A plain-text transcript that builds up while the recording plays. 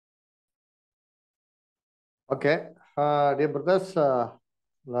Okay, dear brothers, from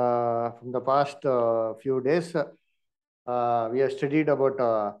the past few days, we have studied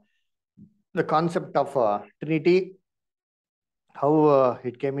about the concept of Trinity, how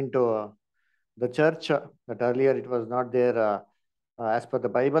it came into the church, that earlier it was not there as per the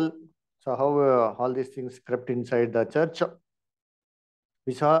Bible. So, how all these things crept inside the church.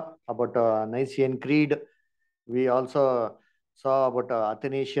 We saw about Nicene Creed. We also saw about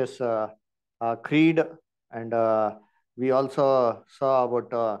Athanasius Creed, and we also saw about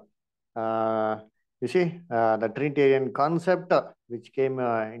the Trinitarian concept which came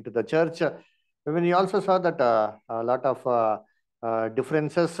into the church. When we also saw that a lot of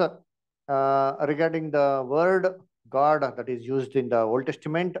differences regarding the word God that is used in the Old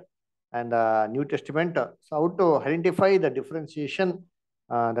Testament and the New Testament. So, how to identify the differentiation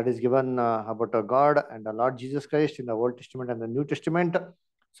that is given about God and the Lord Jesus Christ in the Old Testament and the New Testament.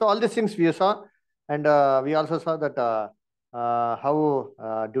 So all these things we saw, and we also saw that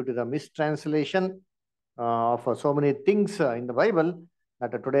how due to the mistranslation of so many things in the Bible,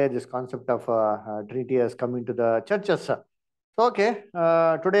 that today this concept of Trinity has come into the churches. So okay,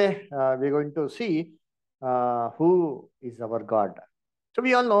 today we're going to see who is our God. So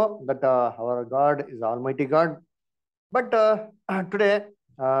we all know that our God is Almighty God, but today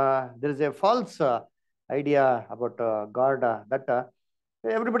there is a false idea about God that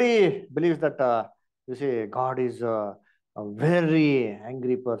everybody believes that God is a very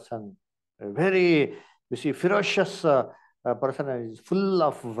angry person, a very ferocious person, and is full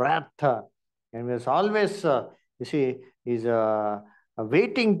of wrath, and is always is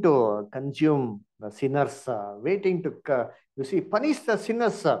waiting to consume the sinners, waiting to punish the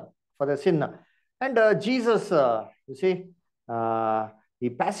sinners for the sin. And Jesus, he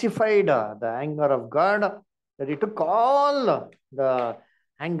pacified the anger of God, that he took all the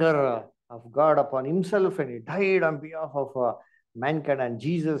anger of God upon himself, and he died on behalf of mankind. And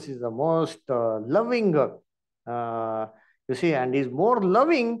Jesus is the most loving, and is more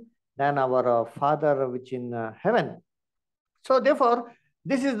loving than our Father which in heaven. So, therefore,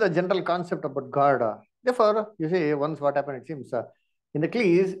 this is the general concept about God. Therefore, once what happened, it seems in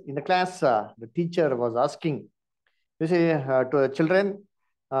the class, the teacher was asking, to the children,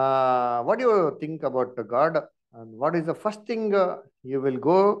 what do you think about God? And what is the first thing you will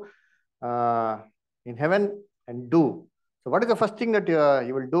go uh, in heaven and do? So, what is the first thing that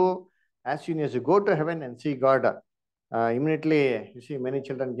you will do as soon as you go to heaven and see God? Immediately, many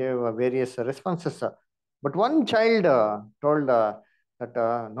children gave various responses. But one child told that,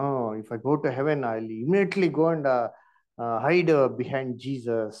 no, if I go to heaven, I'll immediately go and hide behind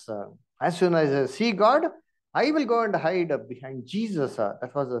Jesus. As soon as I see God, I will go and hide behind Jesus.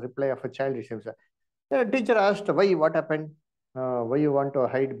 That was the reply of a child. The teacher asked, why, what happened? Why you want to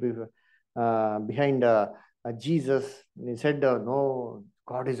hide behind Jesus? And he said, no,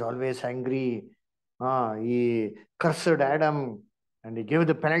 God is always angry. He cursed Adam and he gave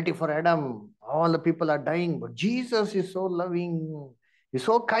the penalty for Adam. All the people are dying, but Jesus is so loving. He's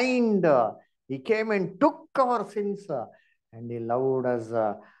so kind. He came and took our sins and he loved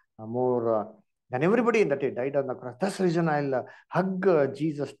us more than everybody that he died on the cross. That's the reason I'll hug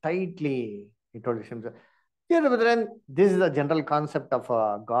Jesus tightly. He told him. Dear brethren, this is the general concept of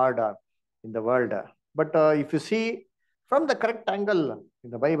God in the world. But if you see from the correct angle in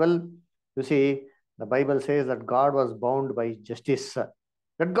the Bible, you see the Bible says that God was bound by justice.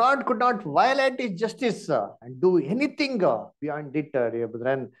 That God could not violate his justice and do anything beyond it, dear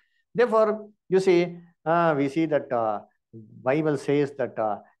brethren. Therefore, we see that Bible says that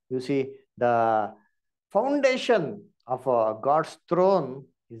the foundation of God's throne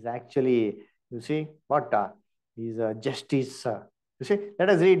is actually what is justice. Let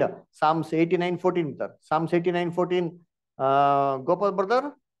us read Psalms 89:14. Psalms 89:14. Gopal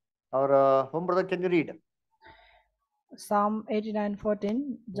brother or home brother, can you read? Psalm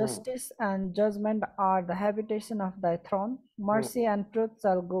 89:14. Justice and judgment are the habitation of thy throne. Mercy and truth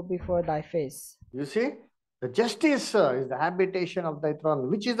shall go before thy face. You see, the justice is the habitation of thy throne,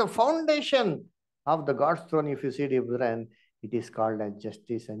 which is the foundation of the God's throne. If you see it, brethren, it is called as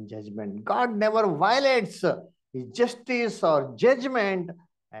justice and judgment. God never violates his justice or judgment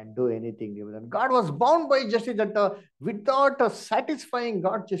and do anything. God was bound by justice, that without satisfying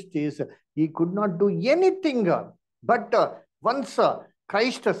God's justice, he could not do anything. But once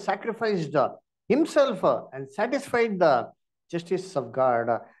Christ sacrificed himself and satisfied the justice of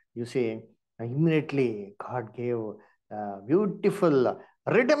God, immediately God gave beautiful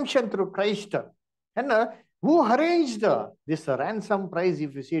redemption through Christ. And who arranged this ransom price?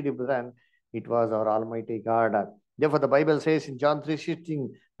 If you see it, then it was our Almighty God. Therefore, the Bible says in John 3:16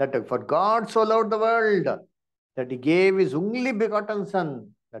 that for God so loved the world that he gave his only begotten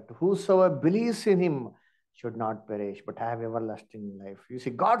Son, that whosoever believes in him should not perish, but have everlasting life. You see,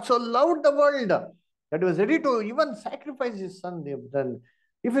 God so loved the world that he was ready to even sacrifice his Son. Then,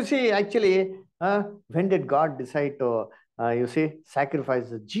 if you see, actually, when did God decide to, you see,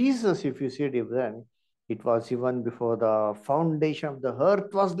 sacrifice Jesus? If you see it, then it was even before the foundation of the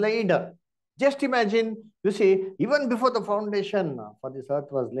earth was laid. Just imagine, you see, even before the foundation for this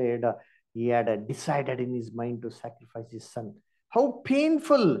earth was laid, he had decided in his mind to sacrifice his Son. How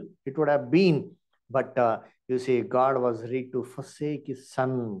painful it would have been. But you see, God was ready to forsake his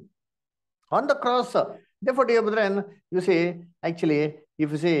Son on the cross. Therefore, dear brethren, you see, actually,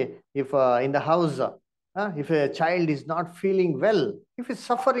 if you see, if in the house, if a child is not feeling well, if he's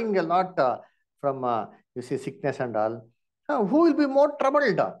suffering a lot from, you see, sickness and all, who will be more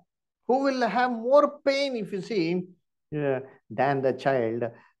troubled? Who will have more pain, if you see, than the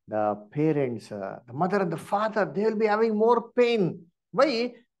child? The parents, the mother and the father, they will be having more pain.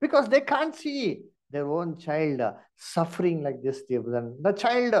 Why? Because they can't see their own child suffering like this, dear brethren. The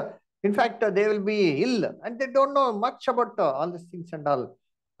child, in fact, they will be ill and they don't know much about all these things and all.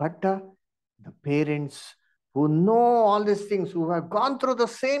 But the parents who know all these things, who have gone through the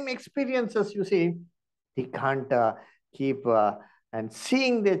same experiences, you see, they can't keep and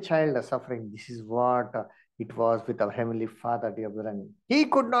seeing their child suffering. This is what it was with our Heavenly Father, dear brethren. He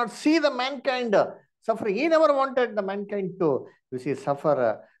could not see the mankind suffering. He never wanted the mankind to, you see,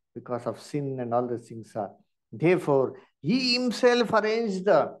 suffer because of sin and all these things. Therefore, he himself arranged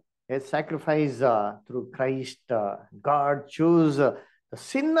a sacrifice through Christ. God chose the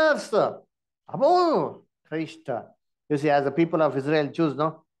sinners above Christ. You see, as the people of Israel choose,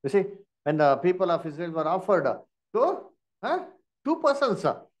 no? You see, when the people of Israel were offered to two persons,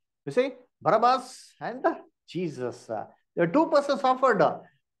 you see, Barabbas and Jesus. There were two persons offered.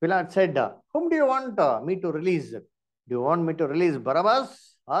 Pilate said, whom do you want me to release? Do you want me to release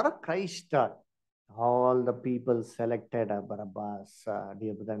Barabbas or Christ? All the people selected Barabbas.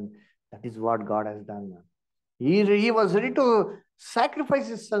 Dear brethren, that is what God has done. He was ready to sacrifice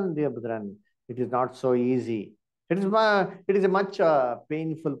his Son, dear brethren. It is not so easy. It is a much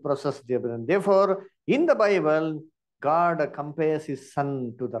painful process, dear brethren. Therefore, in the Bible, God compares his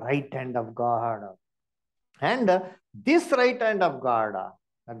Son to the right hand of God. And this right hand of God,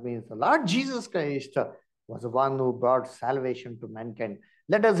 that means the Lord Jesus Christ was the one who brought salvation to mankind.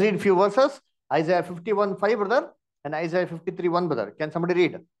 Let us read a few verses. Isaiah 51:5, brother, and Isaiah 53:1, brother. Can somebody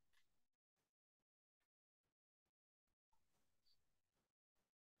read?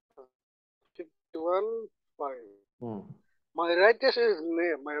 51:5. My righteous is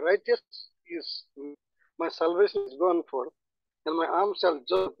my salvation is gone forth, and my arm shall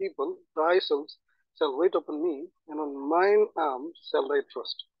judge the people. Thy souls shall wait upon me, and on mine arm shall they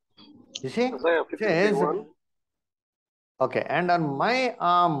trust. You see, Isaiah it says, 53:1. okay, and on my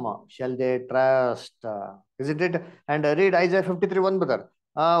arm shall they trust. Isn't it? And read Isaiah 53:1, brother.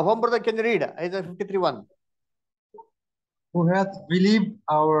 Home brother, can you read Isaiah 53:1? Who hath believed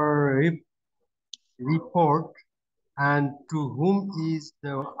our report, and to whom is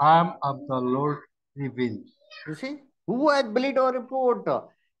the arm of the Lord revealed? You see, who hath believed our report,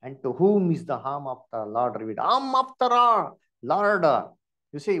 and to whom is the arm of the Lord revealed? Arm of the Lord.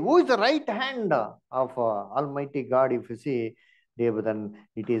 You see, who is the right hand of Almighty God? If you see, then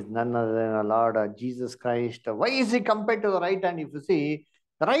it is none other than our Lord Jesus Christ. Why is he compared to the right hand? If you see,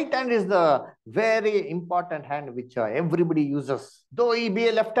 the right hand is the very important hand which everybody uses. Though he be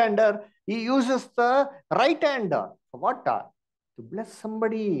a left-hander, he uses the right hand. For what? To bless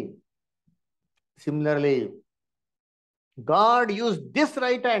somebody. Similarly, God used this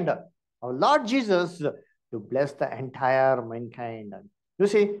right hand of Lord Jesus to bless the entire mankind. You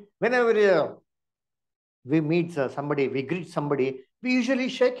see, whenever we meet somebody, we greet somebody, we usually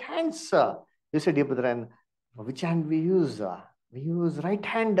shake hands. You said, dear brethren, which hand we use? We use right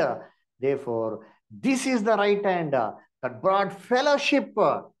hand. Therefore, this is the right hand that brought fellowship.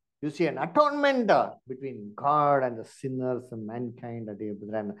 You see, an atonement between God and the sinners and mankind, dear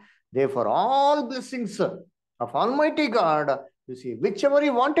brethren. Therefore, all blessings of Almighty God, you see, whichever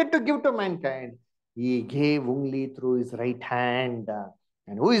he wanted to give to mankind, he gave only through his right hand.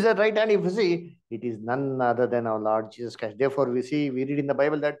 And who is that right hand? If you see, it is none other than our Lord Jesus Christ. Therefore, we read in the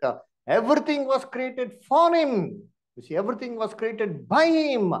Bible that everything was created for him. You see, everything was created by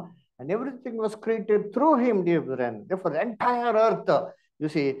him, and everything was created through him, dear brethren. Therefore, the entire earth, you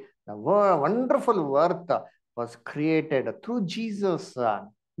see, the wonderful earth was created through Jesus.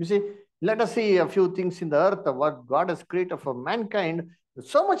 You see, let us see a few things in the earth, what God has created for mankind.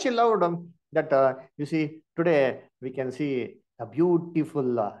 So much he loved them that, you see, today we can see a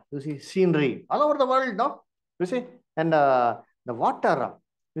beautiful, you see, scenery all over the world, no? You see, and the water,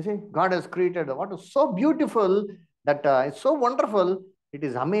 you see, God has created the water so beautiful that it's so wonderful. It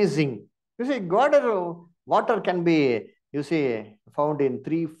is amazing. You see, God, water can be, you see, found in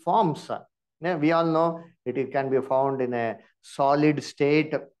three forms. Yeah, we all know it can be found in a solid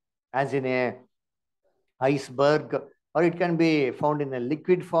state, as in a iceberg, or it can be found in a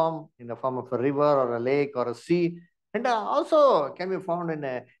liquid form, in the form of a river or a lake or a sea, and also can be found in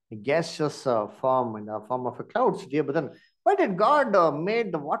a gaseous form, in the form of a clouds, dear brethren. Why did God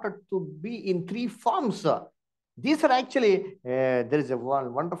made the water to be in three forms? These are actually, there is a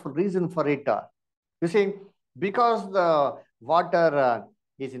wonderful reason for it. You see, because the water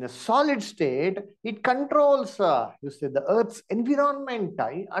is in a solid state, it controls, you see, the Earth's environment.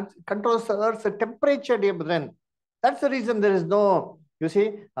 It controls the Earth's temperature, dear brethren. That's the reason there is no, you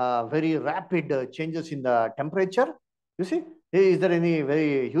see, very rapid changes in the temperature. You see, is there any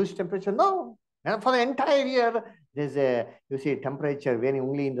very huge temperature? No. And for the entire year, there's a, you see, temperature varying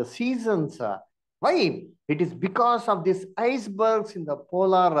only in the seasons. Why? It is because of these icebergs in the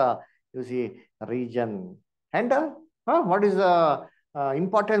polar, you see, region. And what is the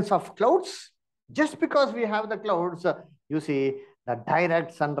importance of clouds? Just because we have the clouds, you see, the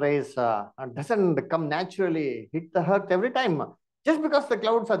direct sunrays doesn't come naturally, hit the earth every time. Just because the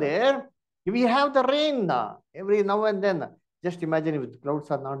clouds are there, we have the rain every now and then. Just imagine if the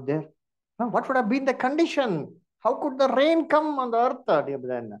clouds are not there. What would have been the condition? How could the rain come on the earth, dear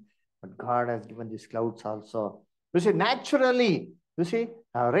brethren? But God has given these clouds also. You see, naturally, you see,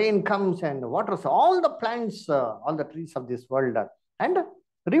 rain comes and waters all the plants, all the trees of this world. And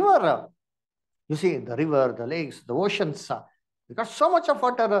river, you see, the river, the lakes, the oceans, because so much of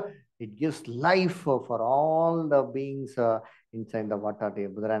water, it gives life for all the beings inside the water.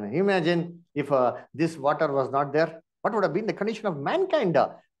 Imagine if this water was not there, what would have been the condition of mankind?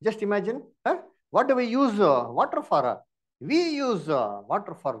 Just imagine, what do we use water for? We use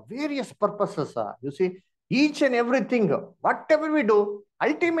water for various purposes. You see, each and everything, whatever we do,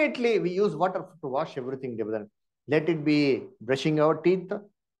 ultimately we use water to wash everything. Let it be brushing our teeth,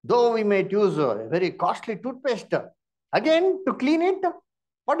 though we may use a very costly toothpaste. Again, to clean it,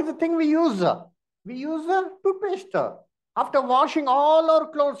 what is the thing we use? We use toothpaste. After washing all our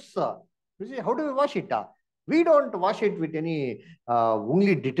clothes, you see, how do we wash it? We don't wash it with any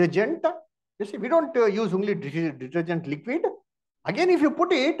only detergent. You see, we don't use only detergent liquid. Again, if you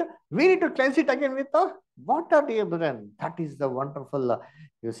put it, we need to cleanse it again with water, dear brethren. That is the wonderful,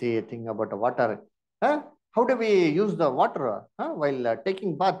 you see, thing about water. How do we use the water while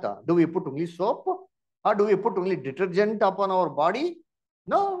taking bath? Do we put only soap? Or do we put only detergent upon our body?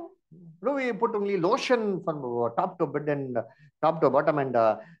 No. Do we put only lotion from top to bed and top to bottom and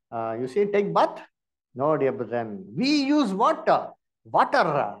you see, take bath? No, dear brethren. We use water.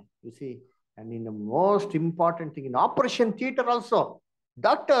 Water, you see. And in the most important thing, in operation theater also,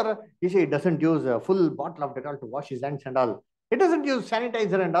 doctor, you see, doesn't use a full bottle of Dettol to wash his hands and all. It doesn't use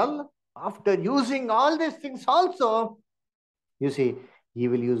sanitizer and all. After using all these things also, you see, he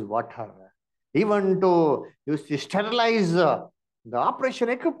will use water. Even to use to sterilize the operation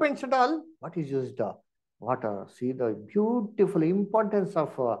equipments and all, what is used? Water. See the beautiful importance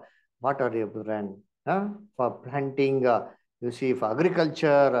of water, dear brethren. For planting, you see, for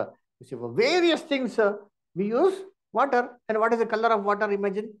agriculture, you see, for various things, we use water. And what is the color of water?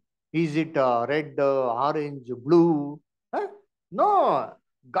 Imagine. Is it red, orange, blue? No.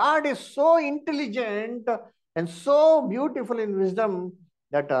 God is so intelligent and so beautiful in wisdom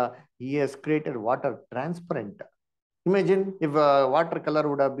that he has created water transparent. Imagine if water color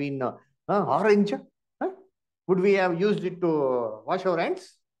would have been orange. Would we have used it to wash our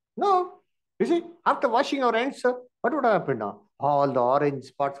hands? No. You see, after washing our hands, what would have happened? All the orange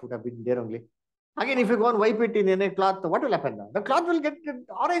spots would have been there only. Again, if you go and wipe it in any cloth, what will happen? The cloth will get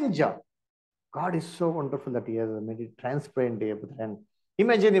orange. God is so wonderful that he has made it transparent.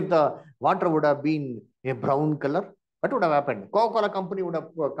 Imagine if the water would have been a brown color. What would have happened? Coca-Cola company would have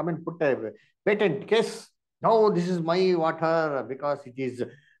come and put a patent case. No, this is my water because it is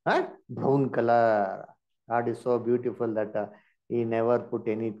brown color. God is so beautiful that he never put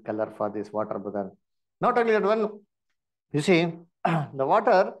any color for this water. Brother. Not only that one, you see, the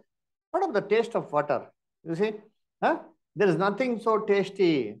water, what of the taste of water? You see, there is nothing so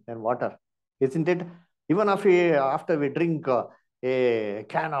tasty than water, isn't it? Even if after we drink a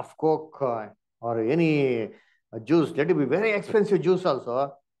can of Coke or any juice, let it be very expensive juice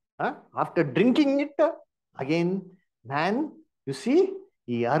also. After drinking it, again, man, you see,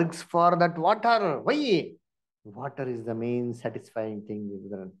 he asks for that water. Why? Water is the main satisfying thing.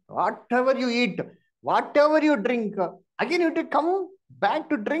 Whatever you eat, whatever you drink, again you have to come back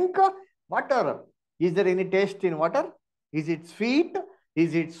to drink water. Is there any taste in water? Is it sweet?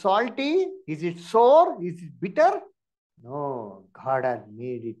 Is it salty? Is it sour? Is it bitter? No, God has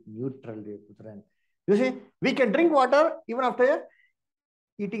made it neutral, dear children. You see, we can drink water even after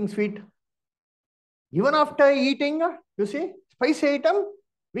eating sweet. Even after eating, you see, spicy item,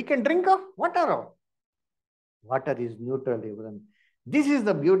 we can drink water. Water is neutral, dear children. This is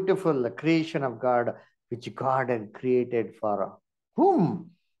the beautiful creation of God, which God had created for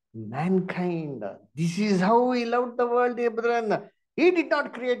whom? Mankind. This is how He loved the world, dear brethren. He did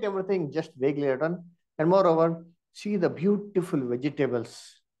not create everything just vaguely written. And moreover, see the beautiful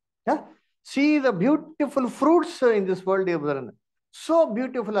vegetables. Yeah? See the beautiful fruits in this world, dear brethren. So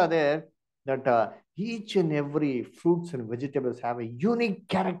beautiful are there that each and every fruits and vegetables have a unique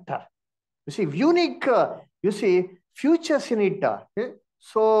character. You see, unique, you see, futures in it.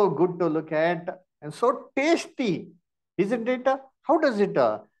 So good to look at and so tasty, isn't it? How does it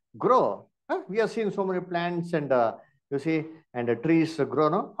grow? We have seen so many plants and you see, and trees grow.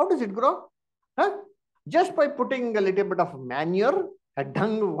 No? How does it grow? Just by putting a little bit of manure, a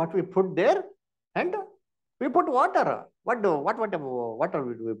dung, what we put there, and we put water. What water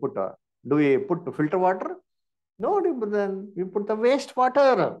do we put? Do we put filter water? No, then we put the waste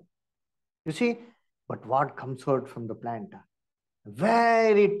water. You see, but what comes out from the plant?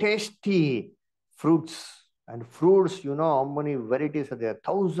 Very tasty fruits. And fruits, you know how many varieties are there?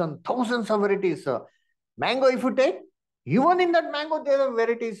 Thousands of varieties. Mango, if you take, even in that mango, there are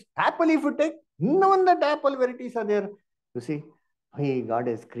varieties. Apple, if you take, even that apple varieties are there. You see, why God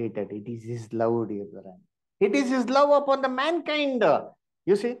has created. It is His love, dear brother. It is His love upon the mankind.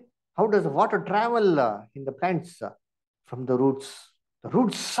 You see, how does water travel in the plants? From the roots. The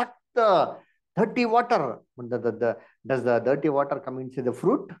roots suck the dirty water. Does the dirty water come into the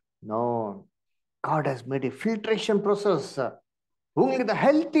fruit? No. God has made a filtration process. Only the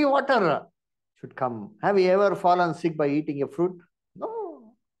healthy water should come. Have you ever fallen sick by eating a fruit?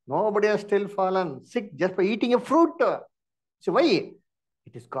 No. Nobody has still fallen sick just by eating a fruit. So why?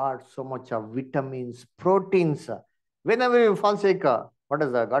 It has got so much of vitamins, proteins. Whenever you fall sick, what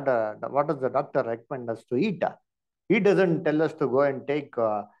does the doctor recommend us to eat? He doesn't tell us to go and take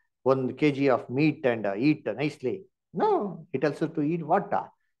 1 kg of meat and eat nicely. No, he tells us to eat what?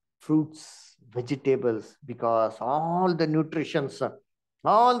 Fruits, vegetables, because all the nutritions,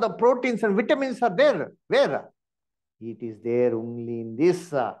 all the proteins and vitamins are there. Where? It is there only in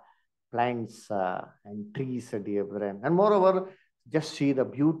these plants and trees, dear brethren. And moreover, just see the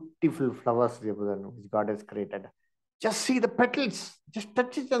beautiful flowers, dear brethren, which God has created. Just see the petals. Just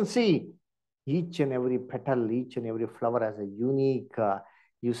touch it and see. Each and every petal, each and every flower has a unique,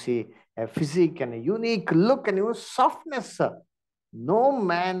 you see, a physique and a unique look and softness. No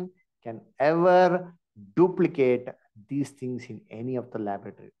man can ever duplicate these things in any of the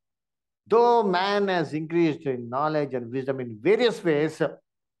laboratory. Though man has increased in knowledge and wisdom in various ways,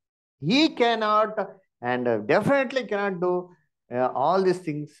 he cannot and definitely cannot do all these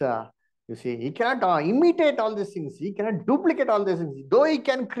things. You see, he cannot imitate all these things. He cannot duplicate all these things. Though he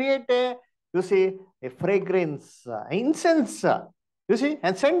can create a, you see, a fragrance, incense, you see,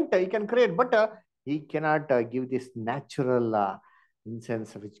 and scent he can create, but he cannot give this natural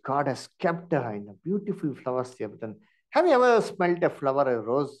incense which God has kept in a beautiful flowers. Have you ever smelled a flower, a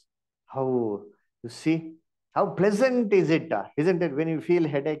rose? How you see? How pleasant is it? Isn't it? When you feel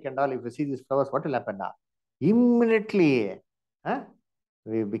headache and all, if you see these flowers, what will happen? Immediately,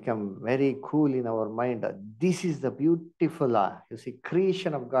 we become very cool in our mind. This is the beautiful, you see,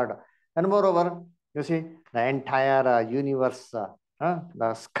 creation of God. And moreover, you see, the entire universe,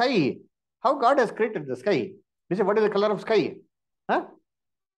 the sky, how God has created the sky. You see, what is the color of sky?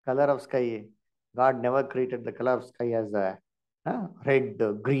 Color of sky. God never created the color of sky as a red,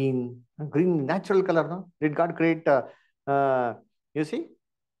 green, green natural color. No? Did God create, you see,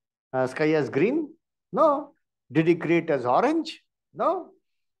 sky as green? No. Did He create as orange? No.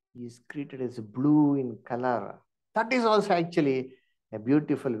 He is created as blue in color. That is also actually a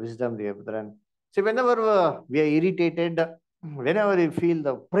beautiful wisdom, dear brethren. See, whenever we are irritated, whenever we feel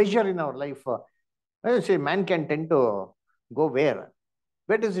the pressure in our life, I say man can tend to go where?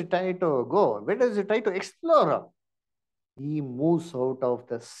 Where does he try to go? Where does he try to explore? He moves out of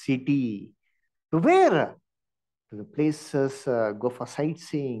the city. To where? To the places, go for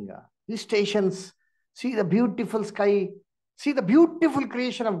sightseeing, hill stations, see the beautiful sky, see the beautiful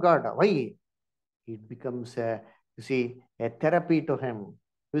creation of God. Why? It becomes, you see, a therapy to him.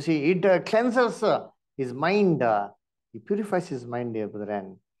 You see, it cleanses his mind. He purifies his mind, dear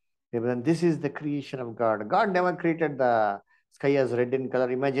brethren. This is the creation of God. God never created the sky as red in color.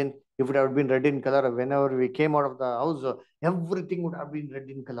 Imagine if it had been red in color, whenever we came out of the house, everything would have been red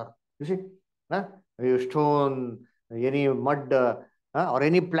in color. You see, You stone, any mud or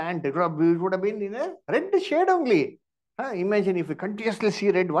any plant, it would have been in a red shade only. Imagine if you continuously see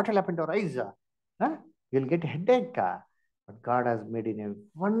red, what will happen to our eyes? You'll get headache. But God has made it a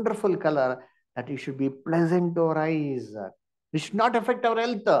wonderful color that it should be pleasant to our eyes. It should not affect our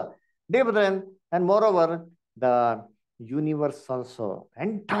health. Dear brethren, and moreover, the universe also,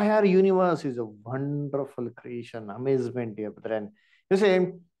 entire universe is a wonderful creation, amazement, dear brethren. You see,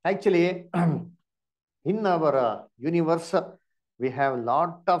 actually, in our universe, we have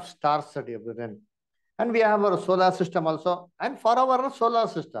lot of stars, dear brethren. And we have our solar system also. And for our solar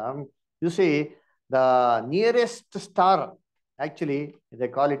system, you see, the nearest star, actually, they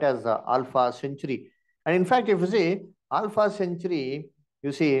call it as Alpha Centauri. And in fact, if you see, Alpha Centauri,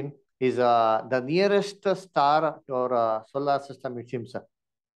 you see, is the nearest star to our solar system, it seems.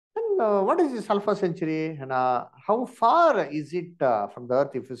 And what is this Alpha Centauri? And how far is it from the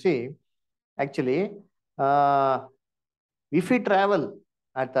Earth? If you see, actually, if we travel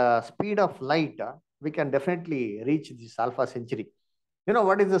at the speed of light, we can definitely reach this Alpha Centauri. You know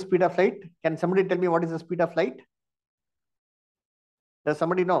what is the speed of light? Can somebody tell me what is the speed of light? Does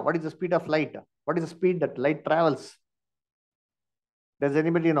somebody know what is the speed of light? What is the speed that light travels? Does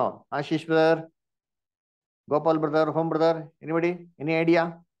anybody know? Ashish brother, Gopal brother, home brother, anybody? Any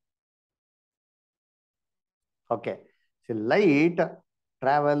idea? Okay. So light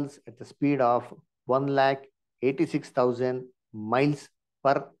travels at the speed of 1,86,000 miles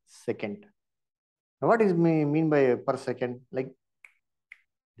per second. Now, what is mean by per second? Like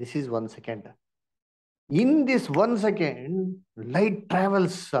this is 1 second. In this 1 second, light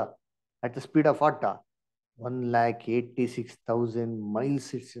travels at the speed of what? 1,86,000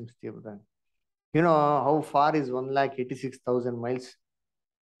 miles, it seems. You know how far is 1,86,000 miles?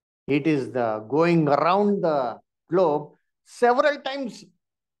 It is the going around the globe several times.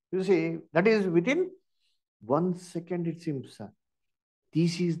 You see, that is within 1 second, it seems.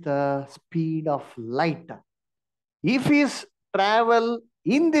 This is the speed of light. If we travel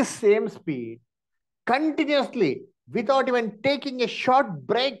in the same speed continuously without even taking a short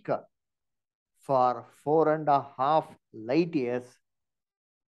break for 4.5 light years,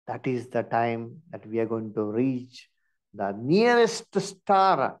 that is the time that we are going to reach the nearest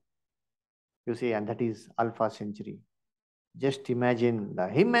star. You see, and that is Alpha Centauri. Just imagine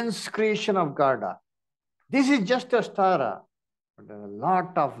the immense creation of God. This is just a star. But a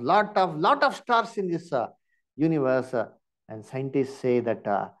lot of stars in this universe, and scientists say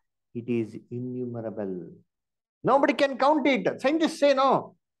that it is innumerable. Nobody can count it. Scientists say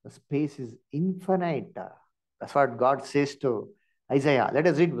no. The space is infinite. That's what God says to Isaiah. Let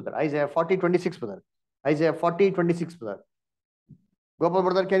us read, brother. Isaiah 40:26, brother. Isaiah 40:26, brother. Gopal,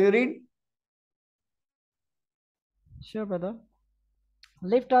 brother, can you read? Sure, brother.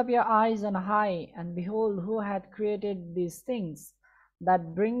 Lift up your eyes on high, and behold who hath created these things,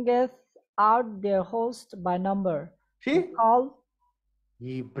 that bringeth out their host by number. See? Call.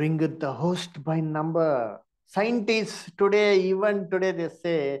 He bringeth the host by number. Scientists today, even today, they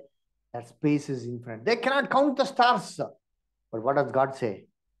say that space is infinite. They cannot count the stars. But what does God say?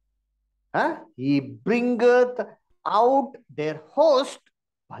 He bringeth out their host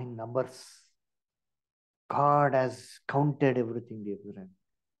by numbers. God has counted everything, dear brethren.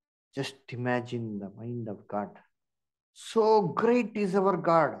 Just imagine the mind of God. So great is our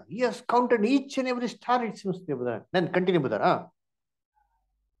God. He has counted each and every star, it seems, dear brethren. Then continue, brother.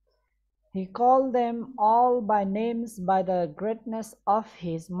 He called them all by names by the greatness of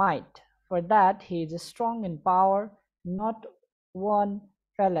his might, for that he is strong in power, not one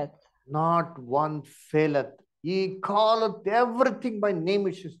faileth. Not one faileth. He calleth everything by name,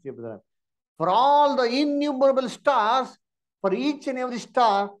 it seems, dear brethren. For all the innumerable stars, for each and every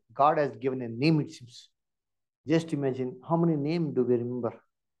star, God has given a name, it seems. Just imagine how many names do we remember?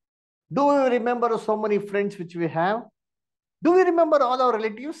 Do we remember so many friends which we have? Do we remember all our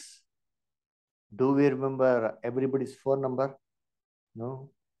relatives? Do we remember everybody's phone number?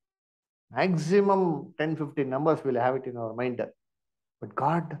 No. Maximum 10-15 numbers we'll have it in our mind. But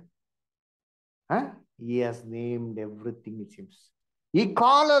God, He has named everything, it seems. He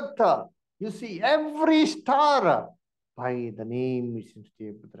calleth, you see, every star by the name, it seems,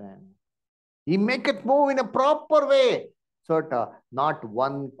 dear brethren. He maketh move in a proper way, so that not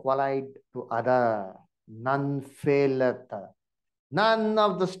one collide to other, none faileth, none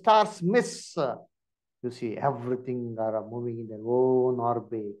of the stars miss. You see, everything are moving in their own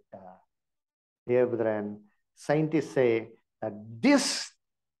orbit. Dear brethren, scientists say that this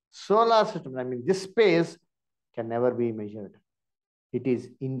solar system, I mean, this space can never be measured. It is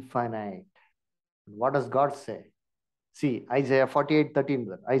infinite. What does God say? See, Isaiah 48:13,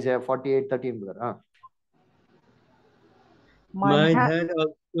 brother. Isaiah 48:13, brother. Mine Mine hand. hand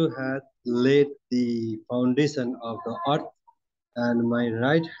also hath laid the foundation of the earth, and my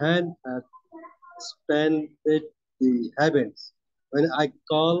right hand hath spanned the heavens. When I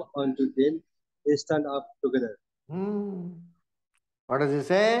call unto them, they stand up together. What does he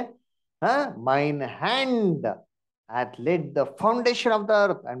say? Mine hand hath laid the foundation of the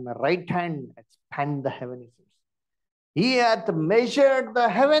earth, and my right hand hath spanned the heavens. He hath measured the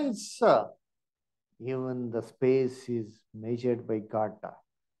heavens. Even the space is measured by God.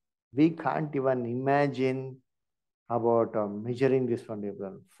 We can't even imagine about measuring this one.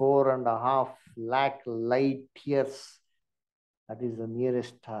 4.5 lakh light years. That is the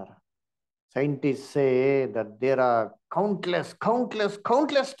nearest star. Scientists say that there are countless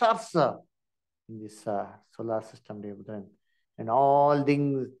stars in this solar system. And all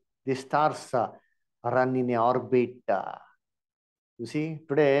things, the stars run in a orbit. You see,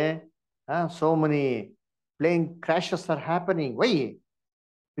 today, so many plane crashes are happening. Why?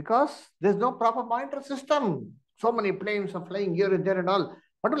 Because there's no proper monitor system. So many planes are flying here and there and all.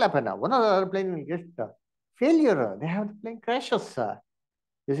 What will happen now? One of the other plane will get failure. They have the plane crashes.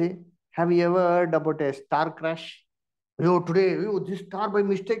 You see, have you ever heard about a star crash? Today, this star by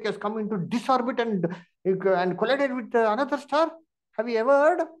mistake has come into this orbit and collided with another star. Have you ever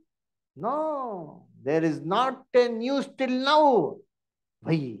heard? No, there is not a news till now.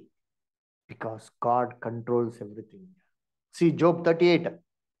 Why? Because God controls everything. See, Job 38,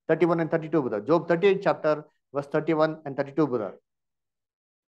 31 and 32, brother. Job 38 chapter, verse 31 and 32, brother.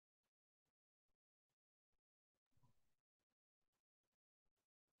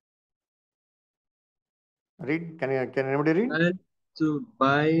 Read. Can anybody read? And to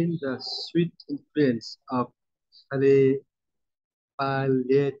bind the sweet influence of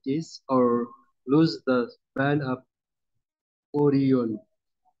palliatives or loose the band of Orion.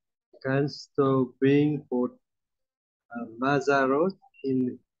 Canst thou bring forth Mazzaroth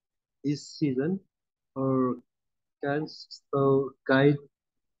in his season, or canst thou guide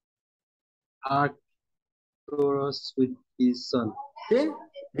Arcturus with his son? See,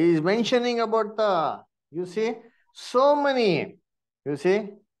 he is mentioning about you see, so many, you see,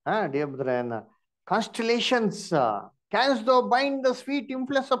 dear brethren, constellations. Canst thou bind the sweet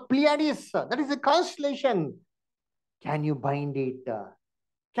influence of Pleiades? That is a constellation. Can you bind it?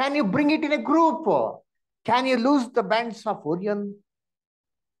 Can you bring it in a group? Can you loose the bands of Orion?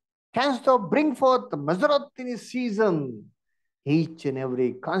 Canst thou bring forth the Mazzaroth in his season? Each and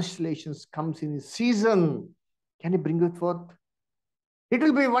every constellation comes in his season. Can you bring it forth? It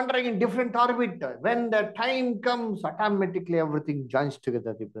will be wandering in different orbit. When the time comes, automatically everything joins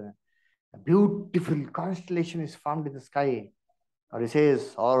together. A beautiful constellation is formed in the sky. Or he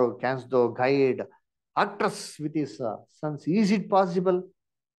says, or canst thou guide Arcturus with his sons? Is it possible?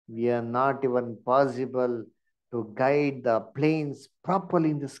 We are not even possible to guide the planes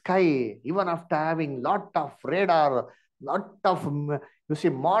properly in the sky, even after having lot of radar, lot of you see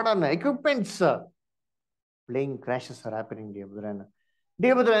modern equipments. Plane crashes are happening, dear brethren.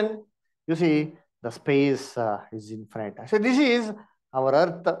 Dear brethren, you see the space is infinite. So this is our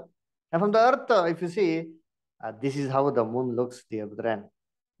Earth. And from the Earth, if you see, this is how the moon looks, dear brethren.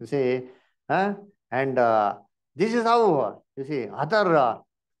 You see, and this is how you see other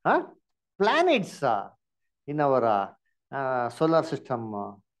planets in our solar system.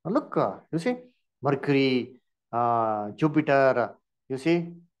 Look, you see, Mercury, Jupiter, you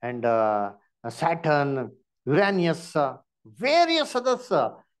see, and Saturn, Uranus, various others,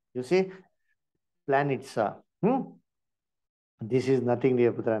 you see, planets. This is nothing,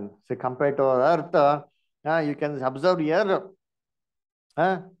 dear Putran. So compared to our Earth, you can observe here,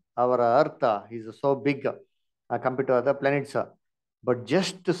 our Earth is so big compared to other planets. But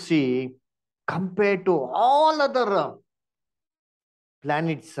just to see, compared to all other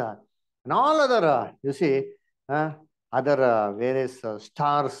planets and all other, you see, other various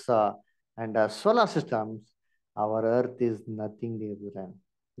stars and solar systems, our Earth is nothing, dear Putran.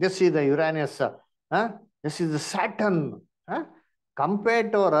 Just see the Uranus, just see the Saturn.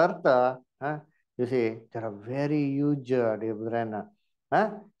 Compared to our Earth, you see, there are very huge, dear brethren.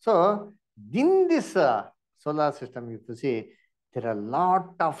 So, in this solar system, if you see, there are a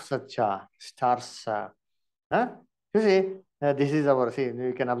lot of such stars. You see, this is our, see,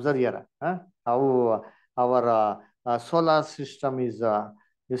 you can observe here how our solar system is,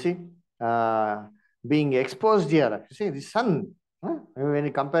 you see, being exposed here. You see, the sun, when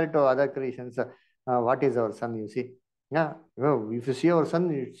you compare it to other creations, what is our sun, you see? Yeah, if you see our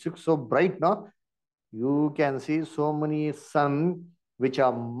sun, it looks so bright, no? You can see so many sun which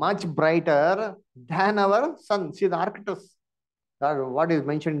are much brighter than our sun. See the Arcturus, what is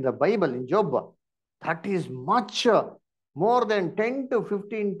mentioned in the Bible in Job, that is much more than 10 to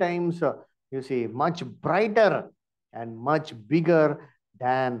 15 times, you see, much brighter and much bigger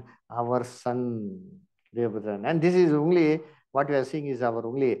than our sun. And this is only what we are seeing is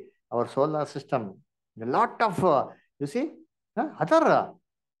our solar system. A lot of, you see, other,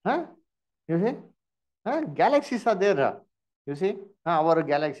 you see, galaxies are there. You see, our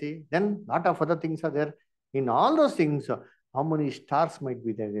galaxy, then lot of other things are there. In all those things, how many stars might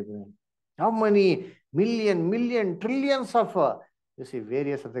be there? How many million, trillions of, you see,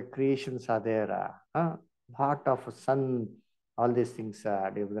 various other creations are there. Lot of sun, all these things.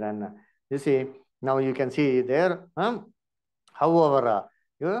 You see, now you can see there, however,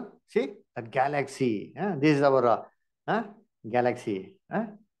 you see, a galaxy. This is our galaxy.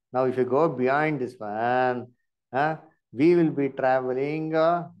 Now, if you go beyond this one, we will be traveling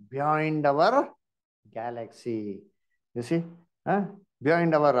beyond our galaxy. You see,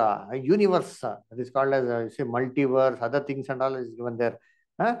 beyond our universe. That is called as, you see, multiverse, other things and all is given there.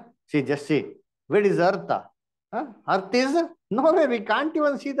 See, just see. Where is Earth? Earth is nowhere. We can't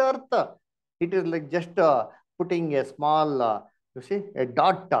even see the Earth. It is like just putting a small, you see, a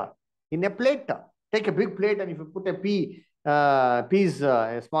dot in a plate. Take a big plate, and if you put a piece,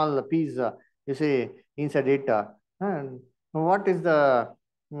 a small piece, you see, inside it, and what is the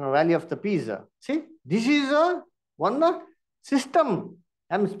value of the piece? See, this is one system.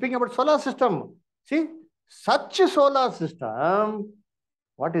 I'm speaking about solar system. See, such a solar system,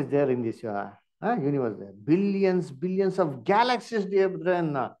 what is there in this universe? There billions of galaxies, dear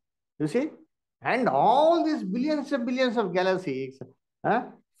brethren. You see, and all these billions and billions of galaxies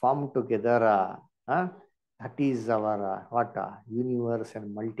form together. That is our universe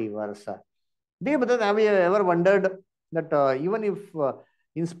and multiverse. Dear brethren, have you ever wondered that even if,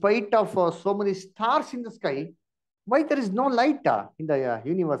 in spite of so many stars in the sky, why there is no light in the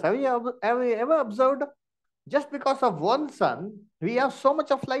universe? Have you ever observed? Just because of one sun, we have so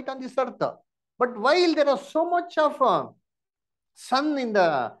much of light on this earth. But while there is so much of sun in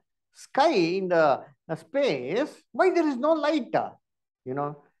the sky, in the space, why there is no light? You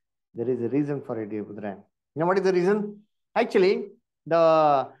know, there is a reason for it, dear brethren. You know what is the reason? Actually,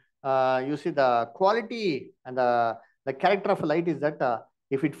 you see, the quality and the character of light is that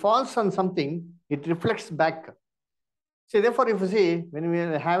if it falls on something, it reflects back. See, therefore, if you see, when we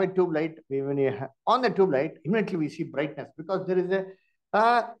have a tube light, when you on the tube light, immediately we see brightness, because there is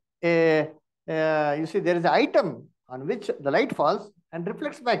you see, there is an item on which the light falls and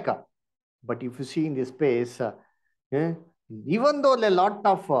reflects back. But if you see in this space, even though a lot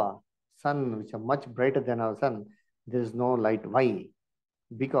of sun, which are much brighter than our sun, there is no light. Why?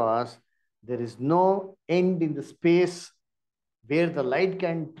 Because there is no end in the space where the light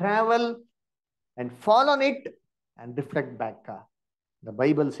can travel and fall on it and reflect back. The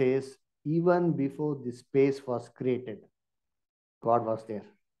Bible says, even before this space was created, God was there.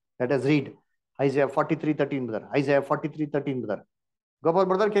 Let us read Isaiah 43:13, brother. Isaiah 43:13, brother. Gopal,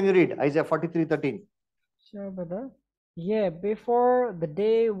 brother, can you read Isaiah 43:13? Sure, brother. Yea, before the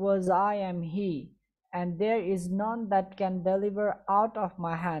day was I am he, and there is none that can deliver out of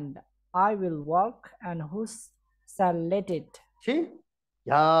my hand. I will walk, and who shall let it? See?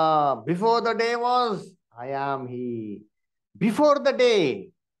 Yeah, before the day was, I am he. Before the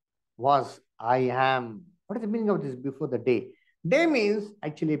day was, I am. What is the meaning of this before the day? Day means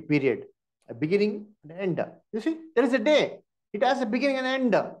actually a period, a beginning and end. You see, there is a day. It has a beginning and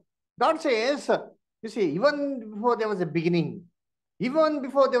end. God says, you see, even before there was a beginning, even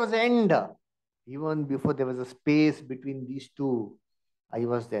before there was an end, even before there was a space between these two, I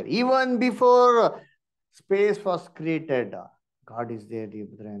was there. Even before space was created, God is there, dear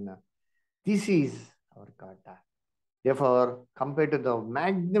brethren. This is our God. Therefore, compared to the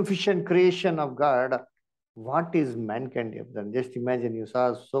magnificent creation of God, what is mankind, dear brethren? Just imagine, you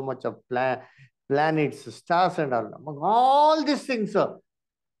saw so much of planets, stars and all. Among all these things,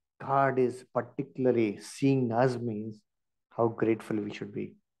 God is particularly seeing us, means how grateful we should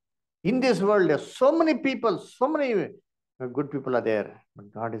be. In this world, there are so many people, so many good people are there,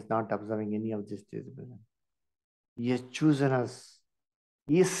 but God is not observing any of this. He has chosen us.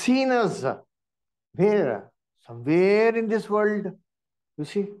 He has seen us. Where? Somewhere in this world, you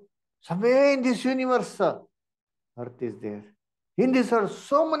see, somewhere in this universe, earth is there. In this earth,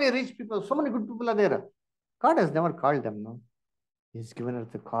 so many rich people, so many good people are there. God has never called them, no? He's given us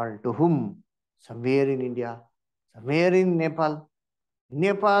the call. To whom? Somewhere in India, somewhere in Nepal. In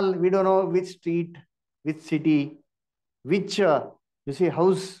Nepal, we don't know which street, which city, which, you see,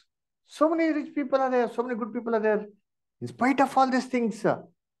 house. So many rich people are there, so many good people are there. In spite of all these things,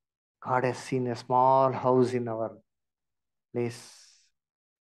 God has seen a small house in our place.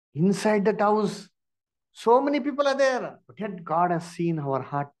 Inside that house, so many people are there, but yet God has seen our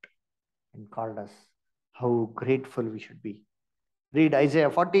heart and called us. How grateful we should be. Read Isaiah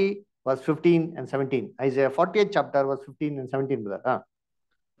 40, verse 15 and 17. Isaiah 40th chapter, verse 15 and 17, brother.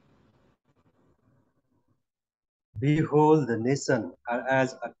 Behold, the nation are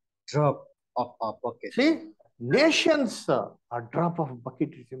as a drop of a bucket. See, nations are drop of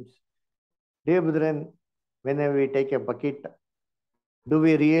bucket, it seems. Dear brethren, whenever we take a bucket, do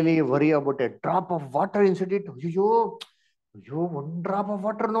we really worry about a drop of water inside it? Yo, one drop of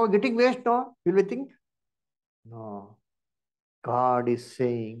water, no, getting waste, no? Will we think? No. God is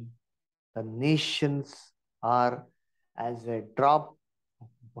saying the nations are as a drop of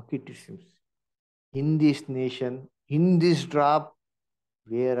bucket, it seems. In this nation, in this drop,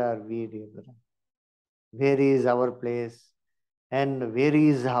 where are we, dear brethren? Where is our place? And where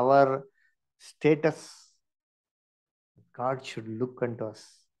is our status? God should look unto us.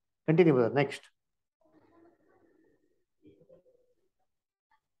 Continue, brother. Next.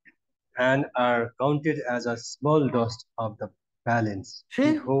 And are counted as a small dust of the balance.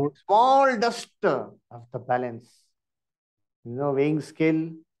 See, Behold, small dust of the balance. Weighing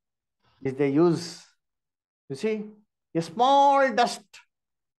scale is they use. You see, a small dust.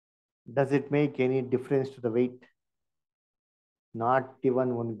 Does it make any difference to the weight? Not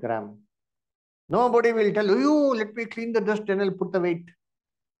even 1 gram. Nobody will tell you, let me clean the dust and I'll put the weight.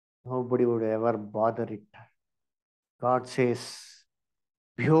 Nobody would ever bother it. God says,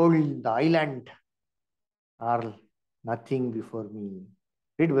 behold, the island are nothing before me.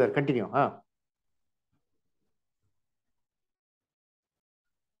 Read, brother, continue.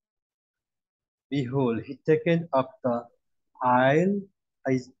 behold, he taken up the isle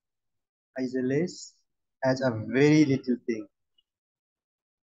isolates as a very little thing.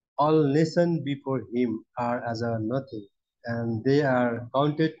 All nations before him are as a nothing, and they are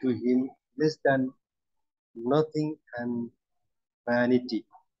counted to him less than nothing and vanity.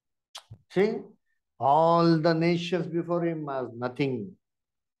 See, all the nations before him as nothing.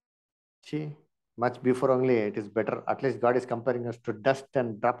 See, much before only it is better. At least God is comparing us to dust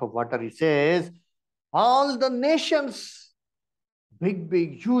and drop of water. He says, all the nations,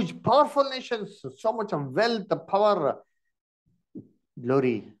 big, huge, powerful nations, so much of wealth, power,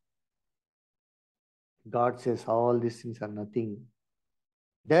 glory. God says all these things are nothing.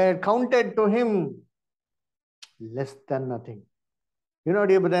 They are counted to him less than nothing.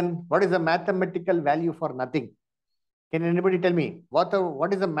 Dear brethren, what is the mathematical value for nothing? Can anybody tell me what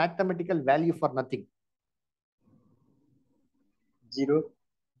is the mathematical value for nothing? 0.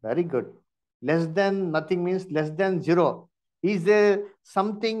 Very good. Less than nothing means less than 0. Is there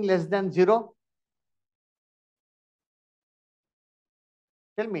something less than 0?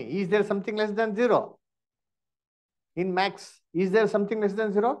 Tell me, is there something less than 0? In max, is there something less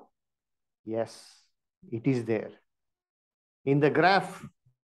than 0? Yes, it is there. In the graph,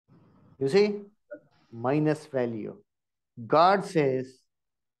 you see, minus value. God says,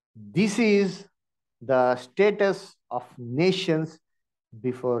 this is the status of nations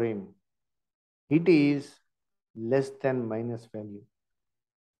before him. It is less than minus value.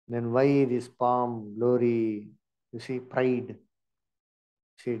 Then why this palm, glory, you see, pride?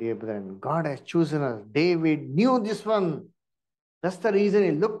 See, dear brethren, God has chosen us. David knew this one. That's the reason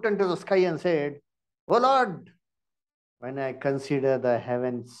he looked into the sky and said, "O Lord, when I consider the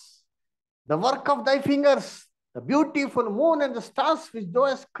heavens, the work of thy fingers, the beautiful moon and the stars which thou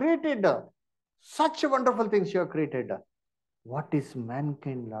hast created, such wonderful things you have created. What is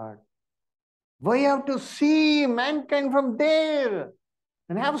mankind, Lord? Why have to see mankind from there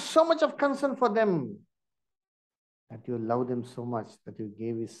and have so much of concern for them? That you love them so much that you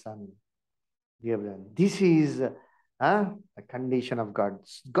gave his son." Dear brethren, this is the condition of God.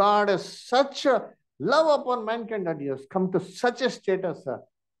 God has such a love upon mankind that he has come to such a status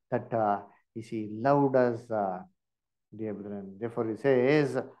that he loved us, dear brethren. Therefore, he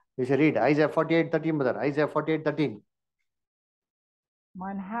says, we should read Isaiah 48:13, brother. Isaiah 48:13.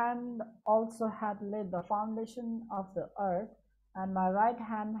 Mine hand also hath laid the foundation of the earth, and my right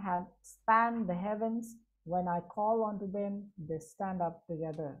hand hath spanned the heavens. When I call unto them, they stand up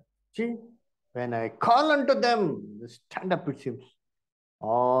together. See, when I call unto them, they stand up, it seems.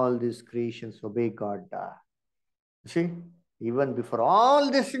 All these creations obey God. See, even before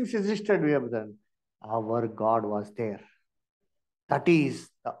all these things existed, we have done, our God was there. That is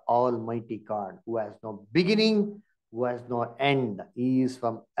the Almighty God who has no beginning, who has no end. He is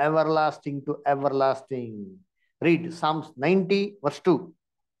from everlasting to everlasting. Read Psalms 90, verse 2.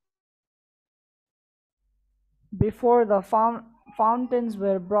 before the fountains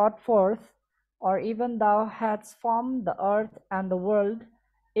were brought forth, or even thou hadst formed the earth and the world,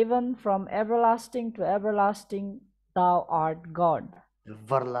 even from everlasting to everlasting, thou art God.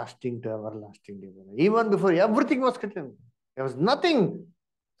 Everlasting to everlasting. Even before everything was created, there was nothing.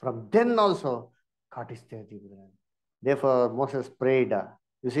 From then also, God is there. Therefore, Moses prayed.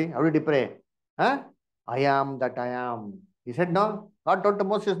 You see, how did he pray? Huh? I am that I am. He said, no. God told to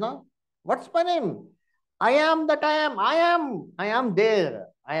Moses, no. What's my name? I am that I am. I am. I am there.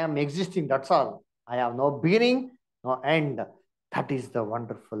 I am existing. That's all. I have no beginning, no end. That is the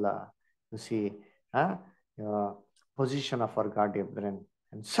wonderful, you see, uh, position of our God, brethren.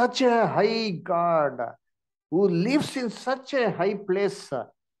 And such a high God who lives in such a high place,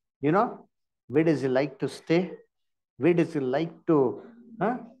 you know, where does he like to stay? Where does he like to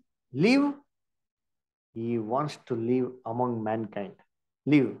live? He wants to live among mankind.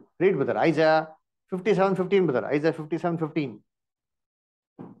 Live. Read, brother. Isaiah 57:15, brother. Isaiah 57:15.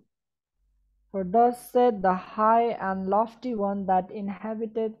 For thus said the high and lofty one that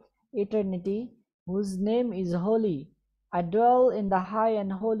inhabiteth eternity, whose name is holy. I dwell in the high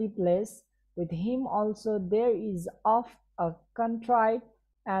and holy place. With him also there is of a contrite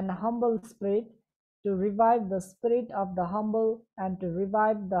and humble spirit, to revive the spirit of the humble, and to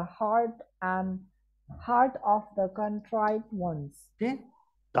revive the heart of the contrite ones. See?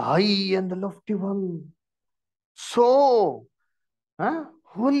 The high and the lofty one. So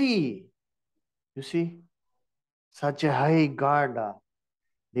holy. You see, such a high God,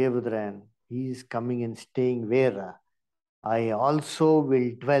 Devudran, he is coming and staying where? I also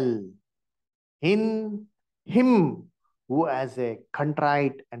will dwell in him who has a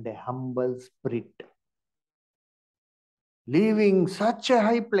contrite and a humble spirit. Leaving such a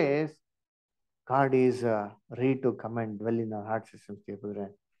high place, God is ready to come and dwell in our heart systems,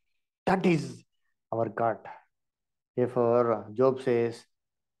 Devudran. That is our God. Therefore, Job says,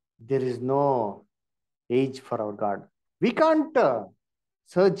 there is no age for our God. We can't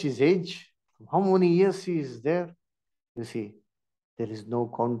search his age. How many years he is there? You see, there is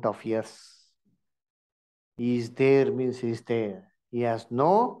no count of years. He is there means he is there. He has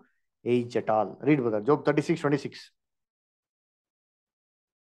no age at all. Read, brother. Job 36:26.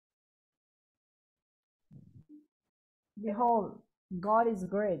 Behold, God is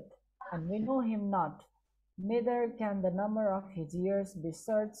great, and we know him not, neither can the number of his years be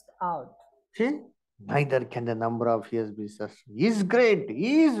searched out. See, neither can the number of years be searched. He is great.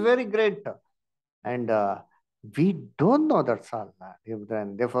 He is very great. And we don't know that's all.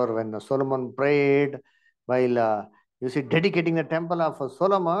 And therefore, when Solomon prayed while you see dedicating the temple of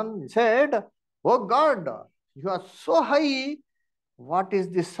Solomon, he said, "Oh God, you are so high. What is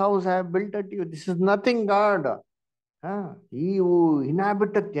this house I have built at you? This is nothing, God. He who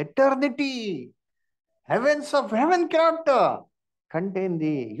inhabiteth eternity, heavens of heaven cannot contain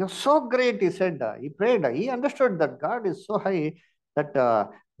thee. You're so great," he said. He prayed. He understood that God is so high that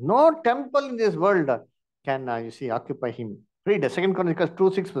no temple in this world can, you see, occupy him. Read 2 Chronicles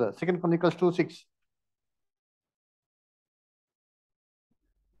 2:6, brother. 2 Chronicles 2:6.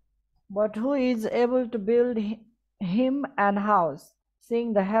 But who is able to build him an house,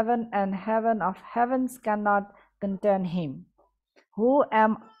 seeing the heaven and heaven of heavens cannot contain him? Who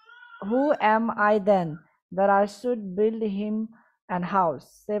am who am I then, that I should build him an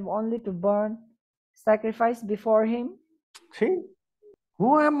house, save only to burn sacrifice before him? See,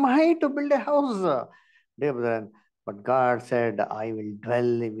 who am I to build a house? Dear brethren, but God said, I will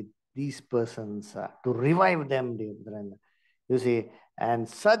dwell with these persons to revive them, dear brethren. You see, and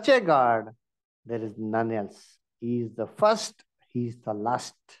such a God, there is none else. He is the first, he is the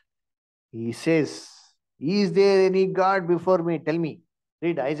last. He says, is there any God before me? Tell me.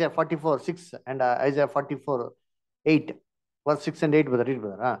 Read Isaiah 44:6 and Isaiah 44:8. Verse 6 and 8, brother. Read,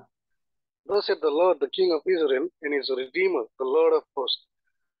 brother. Thus said the Lord, the King of Israel, and his Redeemer, the Lord of hosts.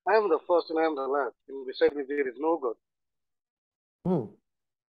 I am the first and I am the last, and beside me there is no God.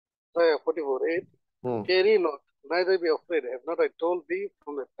 Isaiah 44:8. Carry not, neither be afraid. Have not I told thee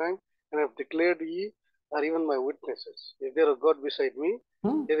from the time, and have declared ye are even my witnesses? Is there a God beside me?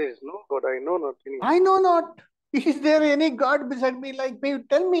 There is no God, I know not any. I know not. Is there any God beside me like me?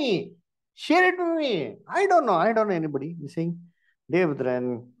 Tell me. Share it with me. I don't know. I don't know anybody. You see,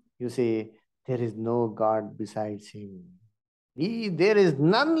 Devdran, you see, there is no God besides him. There is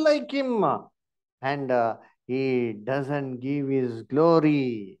none like him. And he doesn't give his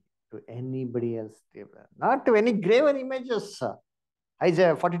glory to anybody else. Devdran. Not to any graven images.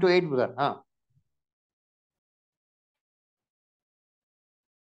 Isaiah 42:8, brother.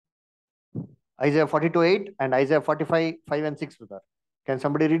 Isaiah 42:8 and Isaiah 45:5 and 6, brother. Can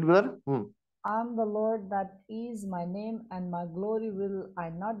somebody read, brother? I am the Lord, that is my name, and my glory will I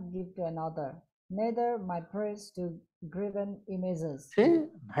not give to another, neither my praise to graven images. See,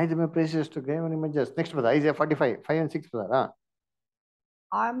 neither my praises to graven images. Next, brother, Isaiah 45, 5 and 6, brother.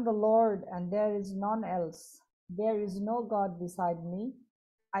 I am the Lord, and there is none else. There is no God beside me.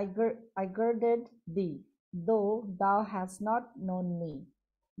 I girded thee, though thou hast not known me,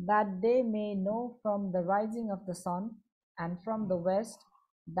 that they may know from the rising of the sun and from the west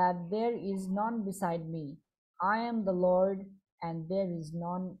that there is none beside me. I am the Lord, and there is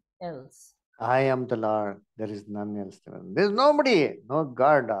none else. I am the Lord, there is none else. There is nobody, no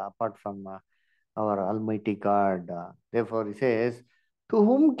God apart from our Almighty God. Therefore, he says, to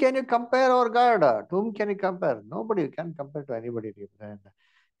whom can you compare our God? To whom can you compare? Nobody can compare to anybody. And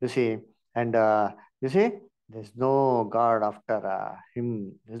you see, and you see, there's no God after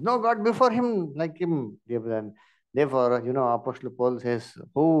him. There's no God before him like him. And therefore, Apostle Paul says,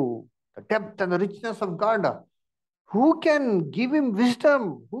 who the depth and the richness of God. Who can give him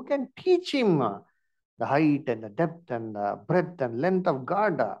wisdom? Who can teach him the height and the depth and the breadth and length of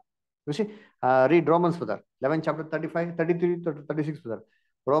God? You see, read Romans, brother, 11 chapter 35, 33 to 36, brother.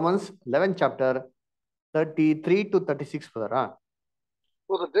 Romans 11 chapter 33 to 36, brother.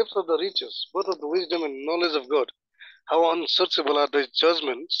 For the depth of the riches, both of the wisdom and knowledge of God, how unsearchable are his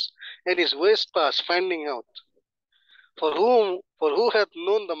judgments, and his ways past finding out. For who hath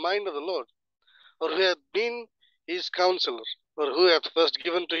known the mind of the Lord, or who hath been his counselor, or who hath first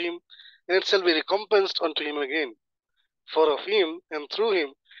given to him, and it shall be recompensed unto him again? For of him, and through him,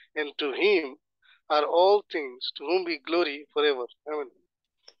 and to him are all things, to whom be glory forever. Amen.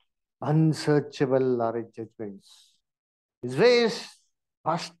 Unsearchable are his judgments. His ways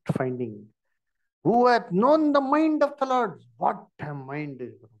past finding. Who hath known the mind of the Lord? What a mind,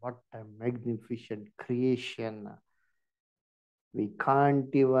 what a magnificent creation. We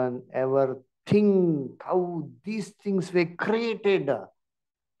can't even ever think how these things were created,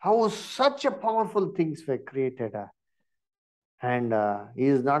 how such a powerful things were created. And he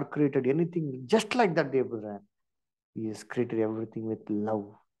has not created anything just like that, dear brethren. He has created everything with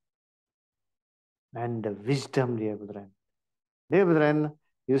love and wisdom, dear brethren. Dear brethren,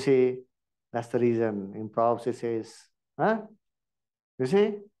 you see, that's the reason in Proverbs it says, you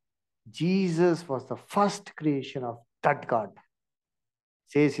see, Jesus was the first creation of that God.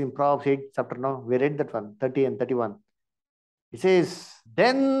 Says in Proverbs 8 chapter, no, we read that one, 30 and 31. It says,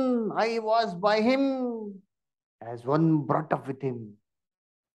 then I was by him as one brought up with him.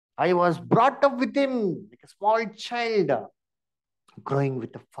 I was brought up with him like a small child, growing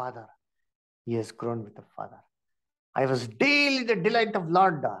with the Father. He has grown with the Father. I was daily the delight of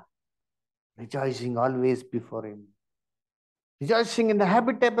Lord, rejoicing always before him, rejoicing in the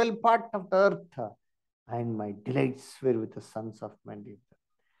habitable part of the earth, and my delights were with the sons of men.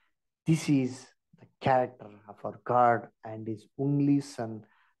 This is the character of our God and his only Son,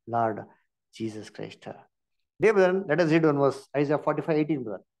 Lord Jesus Christ. Dear brethren, let us read one verse, Isaiah 45:18,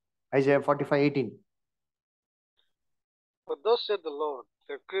 brother. Isaiah 45:18. For thus said the Lord,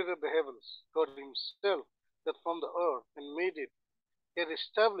 that created the heavens, God himself, that formed the earth and made it, he had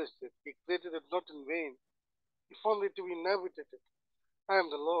established it, he created it not in vain, he formed it to be inhabited. I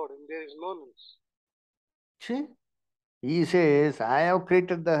am the Lord, and there is none else. See? He says, I have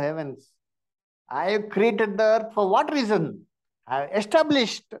created the heavens. I have created the earth for what reason? I have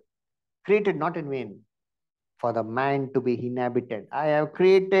established, created not in vain, for the man to be inhabited. I have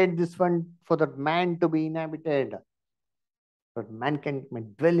created this one for the man to be inhabited, but man can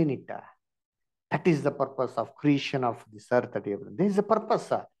dwell in it. That is the purpose of creation of this earth. There is a purpose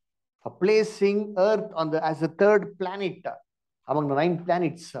for placing earth on as a third planet among the 9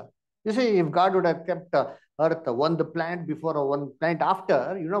 planets. You see, if God would have kept earth one the planet before or one planet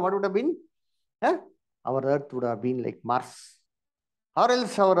after, you know what would have been? Our earth would have been like Mars. Or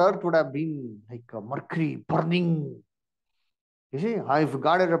else our earth would have been like Mercury burning. You see, if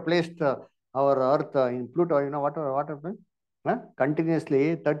God had replaced our earth in Pluto, you know what happened?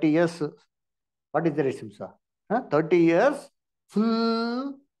 Continuously 30 years. What is the reason, sir? 30 years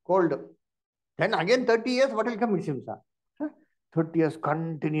full cold. Then again 30 years, what will come, it seems, sir? 30 years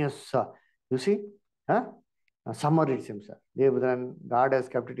continuous. You see? Summer, it seems, sir. God has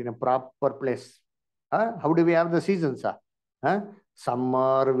kept it in a proper place. How do we have the seasons, sir?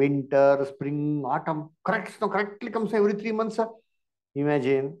 Summer, winter, spring, autumn. Correct? No, correctly comes every 3 months, sir.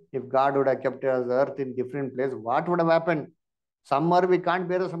 Imagine if God would have kept us earth in different place, what would have happened? Summer, we can't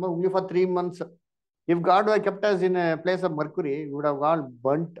bear the summer only for 3 months. If God would have kept us in a place of Mercury, we would have all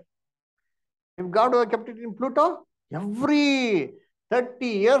burnt. If God would have kept it in Pluto, every 30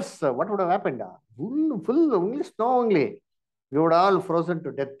 years, what would have happened? Full only snow only. We would all frozen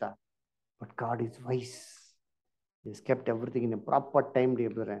to death. But God is wise. He has kept everything in a proper time,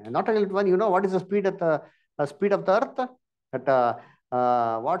 dear brother. And not only one, you know what is the speed at the speed of the earth? At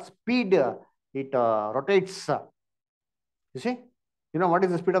what speed it rotates? You see, you know what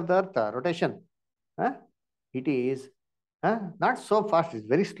is the speed of the earth rotation? Huh? It is not so fast. It's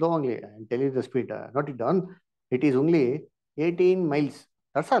very slow only. I'll tell you the speed. Note it down. It is only 18 miles.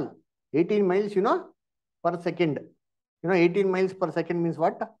 That's all. 18 miles, per second. 18 miles per second means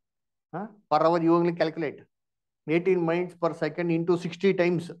what? Per hour you only calculate. 18 miles per second into 60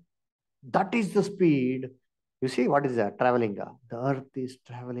 times. That is the speed. You see, what is that? Traveling. The earth is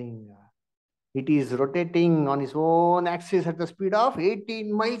traveling. It is rotating on its own axis at the speed of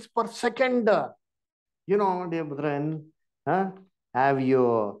 18 miles per second. Dear brethren, have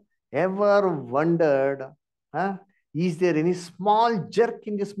you ever wondered, is there any small jerk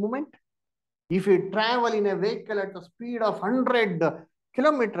in this moment? If you travel in a vehicle at the speed of 100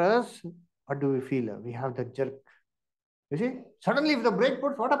 kilometers, what do we feel? We have the jerk. You see, suddenly if the brake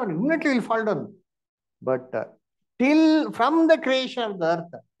puts, what happens? Immediately will fall down. But till from the creation of the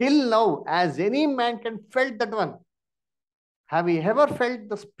earth, till now, as any man can felt that one. Have we ever felt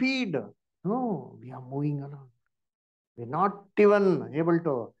the speed? No, we are moving along. We're not even able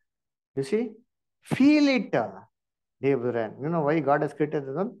to, you see, feel it. Dear brethren, you know why God has created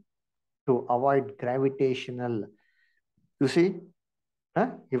this one? To avoid gravitational. You see,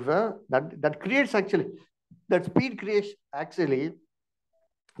 if that creates actually, that speed creates actually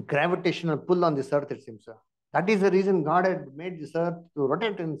gravitational pull on this earth, it seems. That is the reason God had made this earth to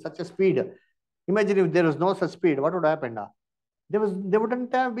rotate in such a speed. Imagine if there was no such speed, what would happen? There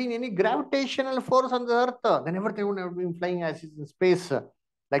wouldn't have been any gravitational force on the earth. Then everything would have been flying as in space,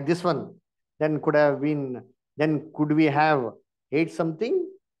 like this one. Then could we have ate something?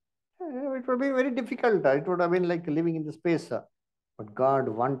 It would be very difficult. It would have been like living in the space. But God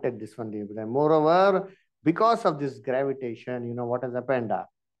wanted this one. Moreover, because of this gravitation, you know what has happened?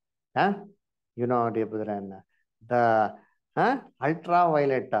 Dear brethren, the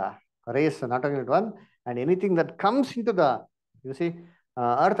ultraviolet rays, not only one, and anything that comes into the,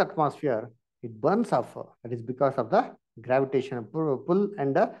 earth atmosphere, it burns off. That is because of the gravitational pull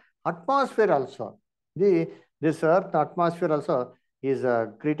and the atmosphere also. This earth atmosphere also is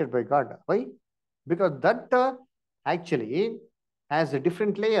created by God. Why? Because that actually has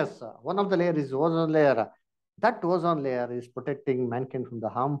different layers. One of the layers is ozone layer. That ozone layer is protecting mankind from the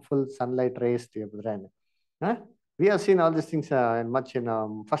harmful sunlight rays, dear brethren. We have seen all these things much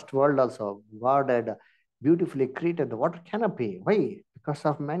in first world also. God had beautifully created the water canopy. Why? Because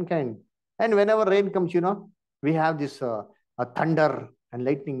of mankind. And whenever rain comes, we have this thunder and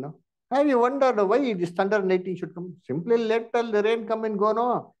lightning. No? Have you wondered why this thunder and lightning should come? Simply let the rain come and go.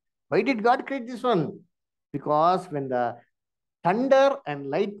 No. Why did God create this one? Because when the thunder and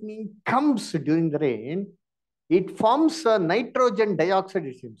lightning comes during the rain, it forms nitrogen dioxide,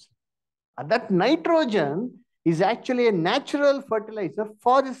 it seems. And that nitrogen is actually a natural fertilizer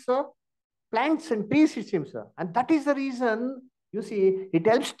for this plants and trees, it seems. And that is the reason, you see, it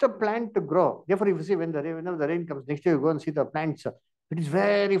helps the plant to grow. Therefore, if you see whenever the rain comes, next day you go and see the plants, it is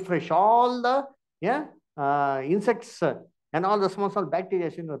very fresh. All the insects and all the small bacteria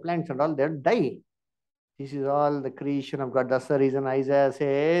in the plants and all, they die. This is all the creation of God. That's the reason Isaiah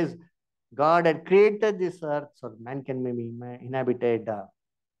says, God had created this earth so man can be inhabited.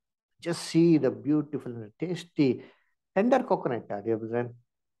 Just see the beautiful and tasty tender coconut, dear brethren.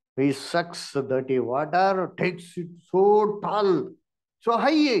 He sucks the dirty water, takes it so tall, so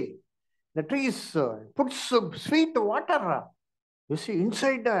high. The trees puts sweet water. You see,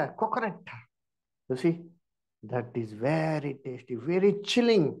 inside the coconut. You see, that is very tasty, very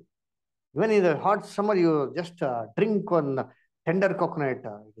chilling. Even in the hot summer, you just drink one tender coconut.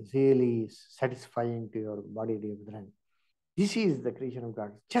 It is really satisfying to your body, dear brethren. This is the creation of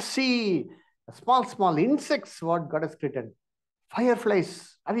God. Just see small insects, what God has created.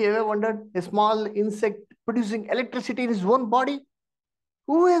 Fireflies. Have you ever wondered a small insect producing electricity in his own body?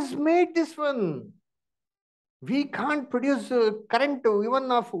 Who has made this one? We can't produce current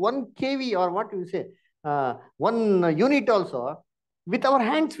even of 1 kV or what you say, 1 unit also with our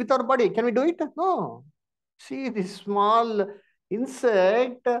hands, with our body. Can we do it? No. See this small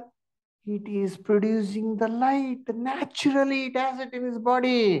insect, it is producing the light. Naturally, it has it in its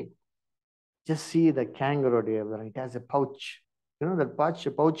body. Just see the kangaroo, dear. It has a pouch. You know, that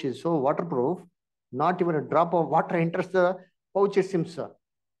pouch is so waterproof. Not even a drop of water enters the pouch, it seems.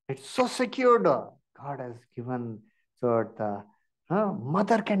 It's so secured. God has given so that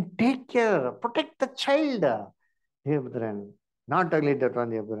mother can take care, protect the child. Dear brethren, not only that one,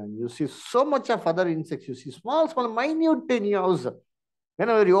 dear brethren. You see so much of other insects. You see small, minute in your house.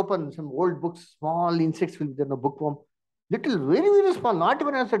 Whenever you open some old books, small insects will be there in a bookworm. Little, very, very small, not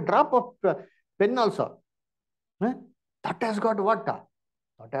even as a drop of pen also. Eh? That has got what?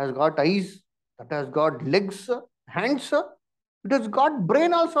 That has got eyes, that has got legs, hands. It has got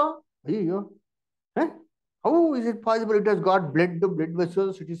brain also. Ayyo. Eh? How is it possible? It has got blood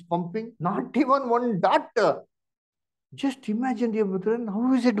vessels, it is pumping. Not even one dot. Just imagine, dear brethren,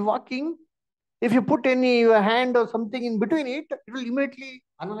 how is it walking? If you put any hand or something in between it, it will immediately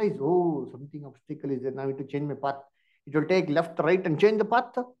analyze, oh, something obstacle is there. Now I need to change my path. It will take left, right, and change the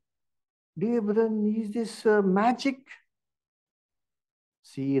path. Dear brethren, is this magic?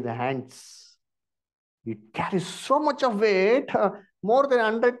 See the hands. It carries so much of weight, more than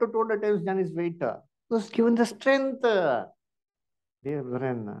 100 to 200 times than its weight. It was given the strength. Dear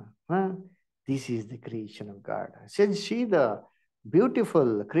brethren, this is the creation of God. See the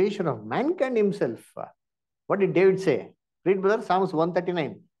beautiful creation of mankind himself. What did David say? Read, brother, Psalms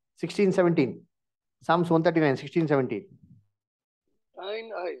 139, 16, 17. Psalms 139, 16, 17.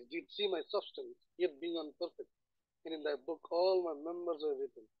 Thine eyes did see my substance, yet being unperfect, and in thy book all my members were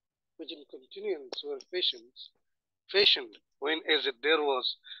written, which in continuance were fashioned, when as yet there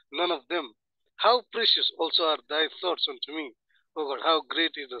was none of them. How precious also are thy thoughts unto me, O God, how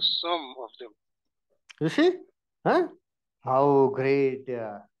great is the sum of them. You see? Huh? How great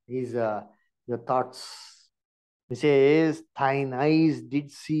is your thoughts. He says, thine eyes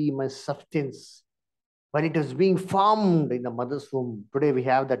did see my substance when it was being formed in the mother's womb. Today we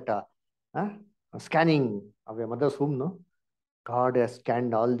have that scanning of a mother's womb, no? God has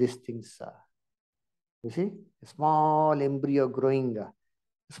scanned all these things. You see? A small embryo growing, a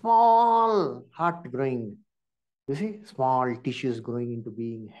small heart growing. You see? Small tissues growing into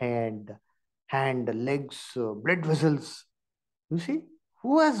being hand, legs, blood vessels. You see?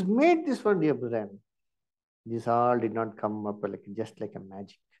 Who has made this one, dear brethren? This all did not come up like just like a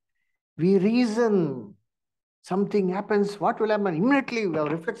magic. We reason. Something happens, what will happen? Immediately our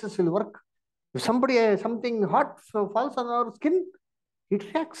reflexes will work. If something hot falls on our skin, it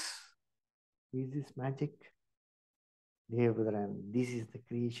reacts. Is this magic? Dear brethren, this is the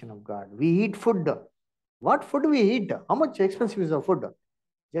creation of God. We eat food. What food we eat? How much expensive is the food?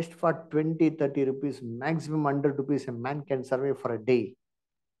 Just for 20, 30 rupees, maximum 100 rupees, a man can survive for a day.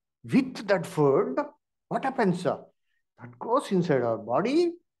 With that food, what happens? That goes inside our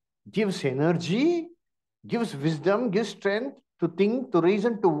body, gives energy, gives wisdom, gives strength to think, to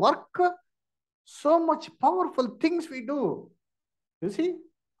reason, to work. So much powerful things we do. You see,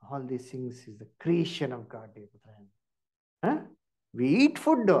 all these things is the creation of God. Huh? We eat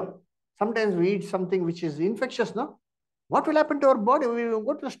food. Sometimes we eat something which is infectious, no? What will happen to our body? We will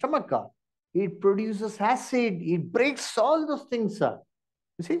go to the stomach. It produces acid. It breaks all those things.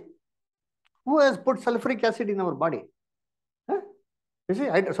 You see, who has put sulfuric acid in our body? Huh? You see,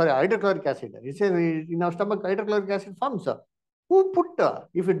 hydrochloric acid. You say in our stomach, hydrochloric acid forms. Who put?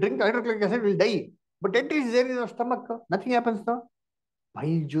 If you drink hydrochloric acid, will die. But it is there in our stomach. Nothing happens now.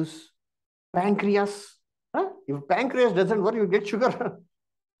 Bile juice, pancreas. Huh? If pancreas doesn't work, you get sugar.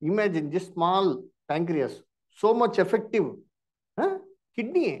 Imagine this small pancreas, so much effective. Huh?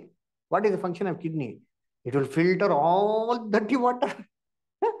 Kidney. What is the function of kidney? It will filter all dirty water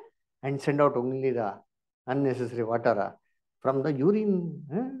and send out only the unnecessary water from the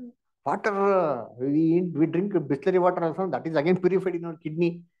urine. Water, we drink Bisleri water also, that is again purified in our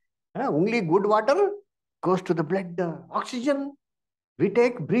kidney. Only good water goes to the blood. Oxygen, we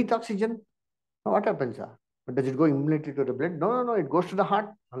breathe oxygen. What happens? Does it go immediately to the blood? No, it goes to the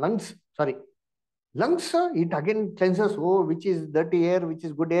heart, lungs, sorry. Lungs, it again cleanses, which is dirty air, which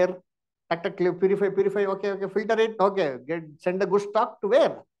is good air. Purify, okay, filter it, okay. Send the good stock to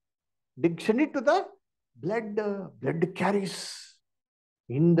where? Send it to the blood. Blood carries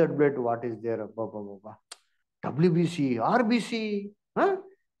in that blood what is there. WBC, RBC.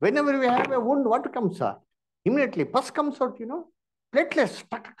 Whenever we have a wound, what comes? Immediately, pus comes out, platelets,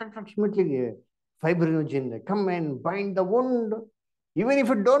 immediately fibrinogen, come and bind the wound. Even if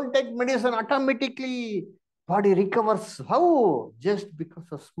you don't take medicine, automatically body recovers. How? Just because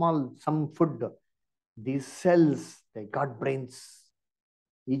of some food. These cells, they got brains.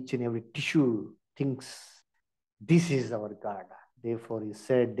 Each and every tissue thinks, this is our God. Therefore, he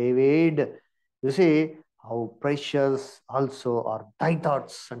said, David, you see, how precious also are thy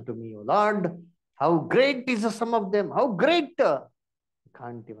thoughts unto me, O Lord. How great is the sum of them. How great. You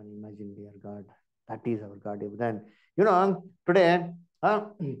can't even imagine, dear God. That is our God. Then, today,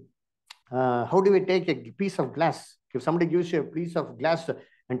 how do we take a piece of glass? If somebody gives you a piece of glass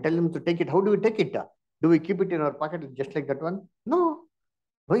and tell them to take it, how do we take it? Do we keep it in our pocket just like that one? No.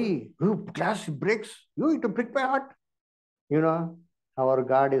 Why? Glass breaks. It will break my heart. Our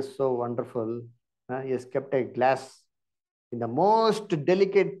God is so wonderful. He has kept a glass in the most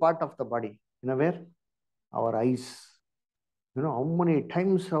delicate part of the body. You know where? Our eyes. You know how many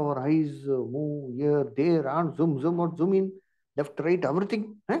times our eyes move here, there, and zoom out, zoom in, left, right,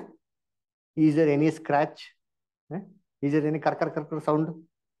 everything. Is there any scratch? Is there any kar sound?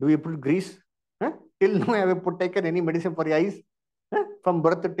 Do we put grease? Till now, have you taken any medicine for your eyes? From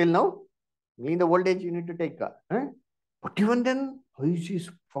birth till now? In the old age, you need to take. But even then, eyes is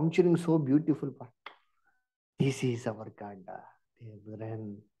functioning so beautiful. This is our God.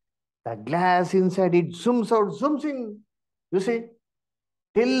 The glass inside it zooms out, zooms in. You see,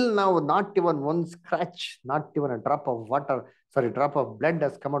 till now, not even one scratch, not even a drop of water, drop of blood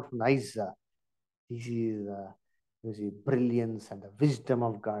has come out from the eyes. This is, you see, brilliance and the wisdom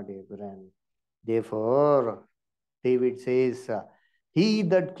of God, Abraham. Therefore, David says, he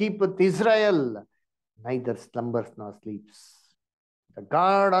that keepeth Israel neither slumbers nor sleeps. The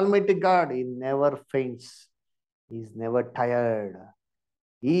God, Almighty God, he never faints. He is never tired.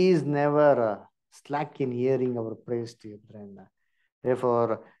 He is never slack in hearing our praise to Abraham.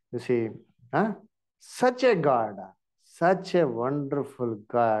 Therefore, you see, such a God, such a wonderful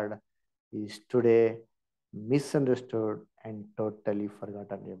God is today misunderstood and totally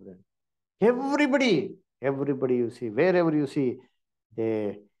forgotten. Everybody you see, wherever you see,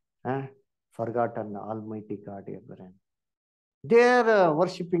 they forgotten Almighty God. They are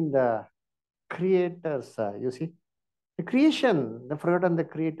worshipping the creators. You see, the creation, they forgotten the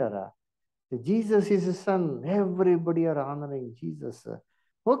creator. Jesus is his son. Everybody are honoring Jesus.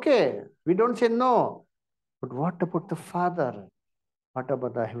 Okay, we don't say no. But what about the Father? What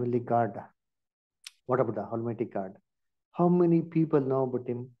about the Heavenly God? What about the Almighty God? How many people know about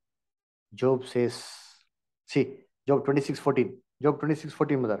him? Job says, see, Job 26:14. Job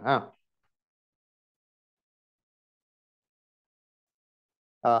 26:14, mother.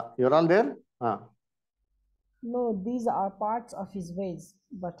 You're all there? Lo, these are parts of his ways,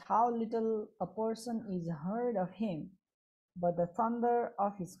 but how little a person is heard of him. But the thunder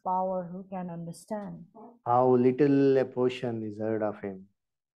of his power, who can understand? How little a portion is heard of him.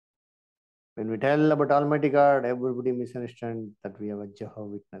 When we tell about Almighty God, everybody misunderstands that we are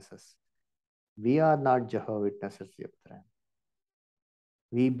Jehovah's Witnesses. We are not Jehovah's Witnesses, Yatra.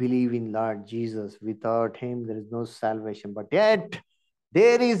 We believe in Lord Jesus. Without him, there is no salvation. But yet,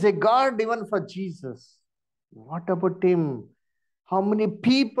 there is a God even for Jesus. What about him? How many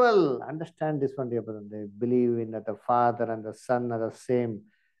people understand this one, dear brother? They believe in that the Father and the Son are the same.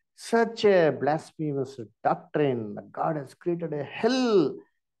 Such a blasphemous doctrine. That God has created a hell.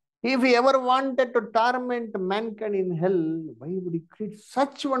 If he ever wanted to torment mankind in hell, why would he create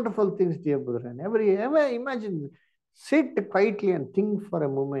such wonderful things, dear brother? And ever imagine, sit quietly and think for a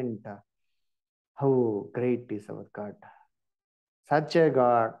moment how great is our God. Such a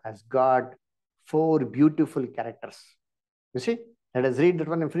God has got 4 beautiful characters. You see, let us read that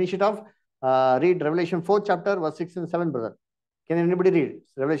one and finish it off. Read Revelation 4 chapter, verse 6 and 7, brother. Can anybody read?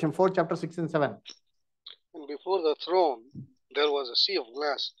 Revelation 4 chapter 6 and 7. And before the throne there was a sea of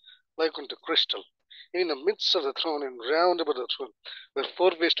glass, like unto crystal. And in the midst of the throne and round about the throne were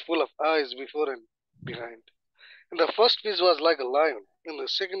 4 beasts full of eyes before and behind. And the first beast was like a lion, and the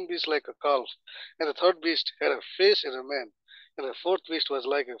second beast like a calf, and the third beast had a face as a man, and the fourth beast was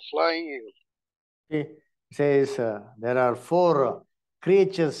like a flying eagle. It says there are 4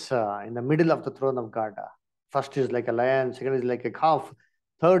 creatures in the middle of the throne of God. First is like a lion, second is like a calf,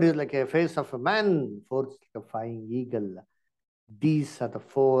 third is like a face of a man, fourth is like a flying eagle. These are the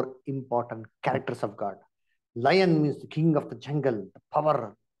 4 important characters of God. Lion means the king of the jungle, the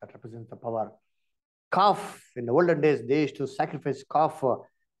power that represents the power. Calf, in the olden days, they used to sacrifice calf,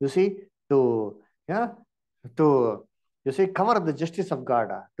 you see, to cover the justice of God,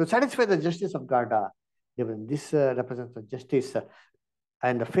 to satisfy the justice of God. Even this represents the justice.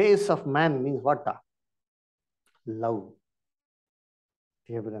 And the face of man means what? Love.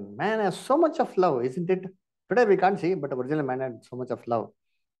 Man has so much of love, isn't it? Today we can't see, but originally man had so much of love.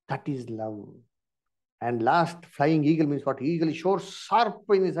 That is love. And last, flying eagle means what? Eagle is so sharp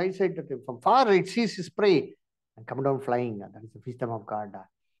in his eyesight that from far it sees his prey and come down flying. That is the wisdom of God.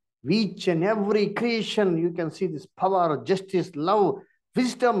 Each and every creation, you can see this power, justice, love,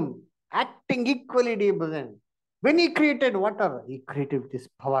 wisdom, acting equally, dear brother. When he created water, he created this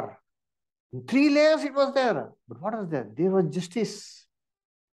power. In 3 layers it was there. But what was there? There was justice.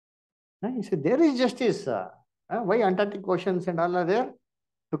 He said, there is justice. Why Antarctic oceans and all are there?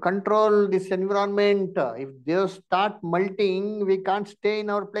 To control this environment. If they start melting, we can't stay in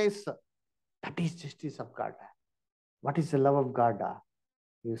our place. That is justice of God. What is the love of God?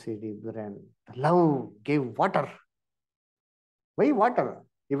 You see, the love gave water. Why water?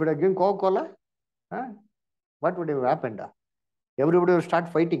 If it had given Coca-Cola, what would have happened? Everybody will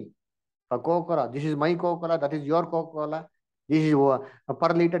start fighting for Coca-Cola. This is my Coca-Cola, that is your Coca-Cola. This is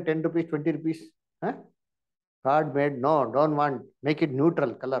per liter 10 rupees, 20 rupees. God made, no, don't want, make it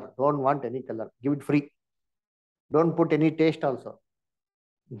neutral color. Don't want any color. Give it free. Don't put any taste also.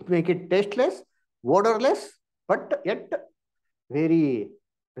 Make it tasteless, odorless, but yet very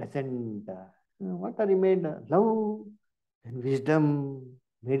pleasant. What are you made? Love and wisdom.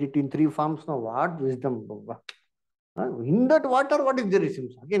 Made it in three forms now. What wisdom? In that water, what is there?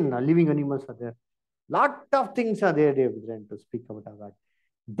 Again, living animals are there. Lot of things are there, to speak about our God.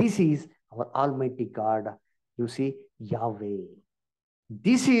 This is our Almighty God. You see, Yahweh.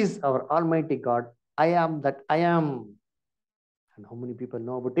 This is our Almighty God. I am that I am. And how many people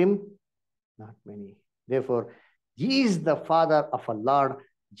know about him? Not many. Therefore, he is the Father of our Lord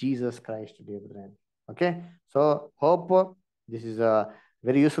Jesus Christ, dear brethren. Okay. So hope this is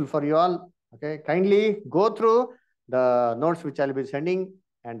very useful for you all. Okay. Kindly go through the notes which I'll be sending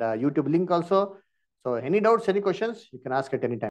and YouTube link also. So any doubts, any questions, you can ask at any time.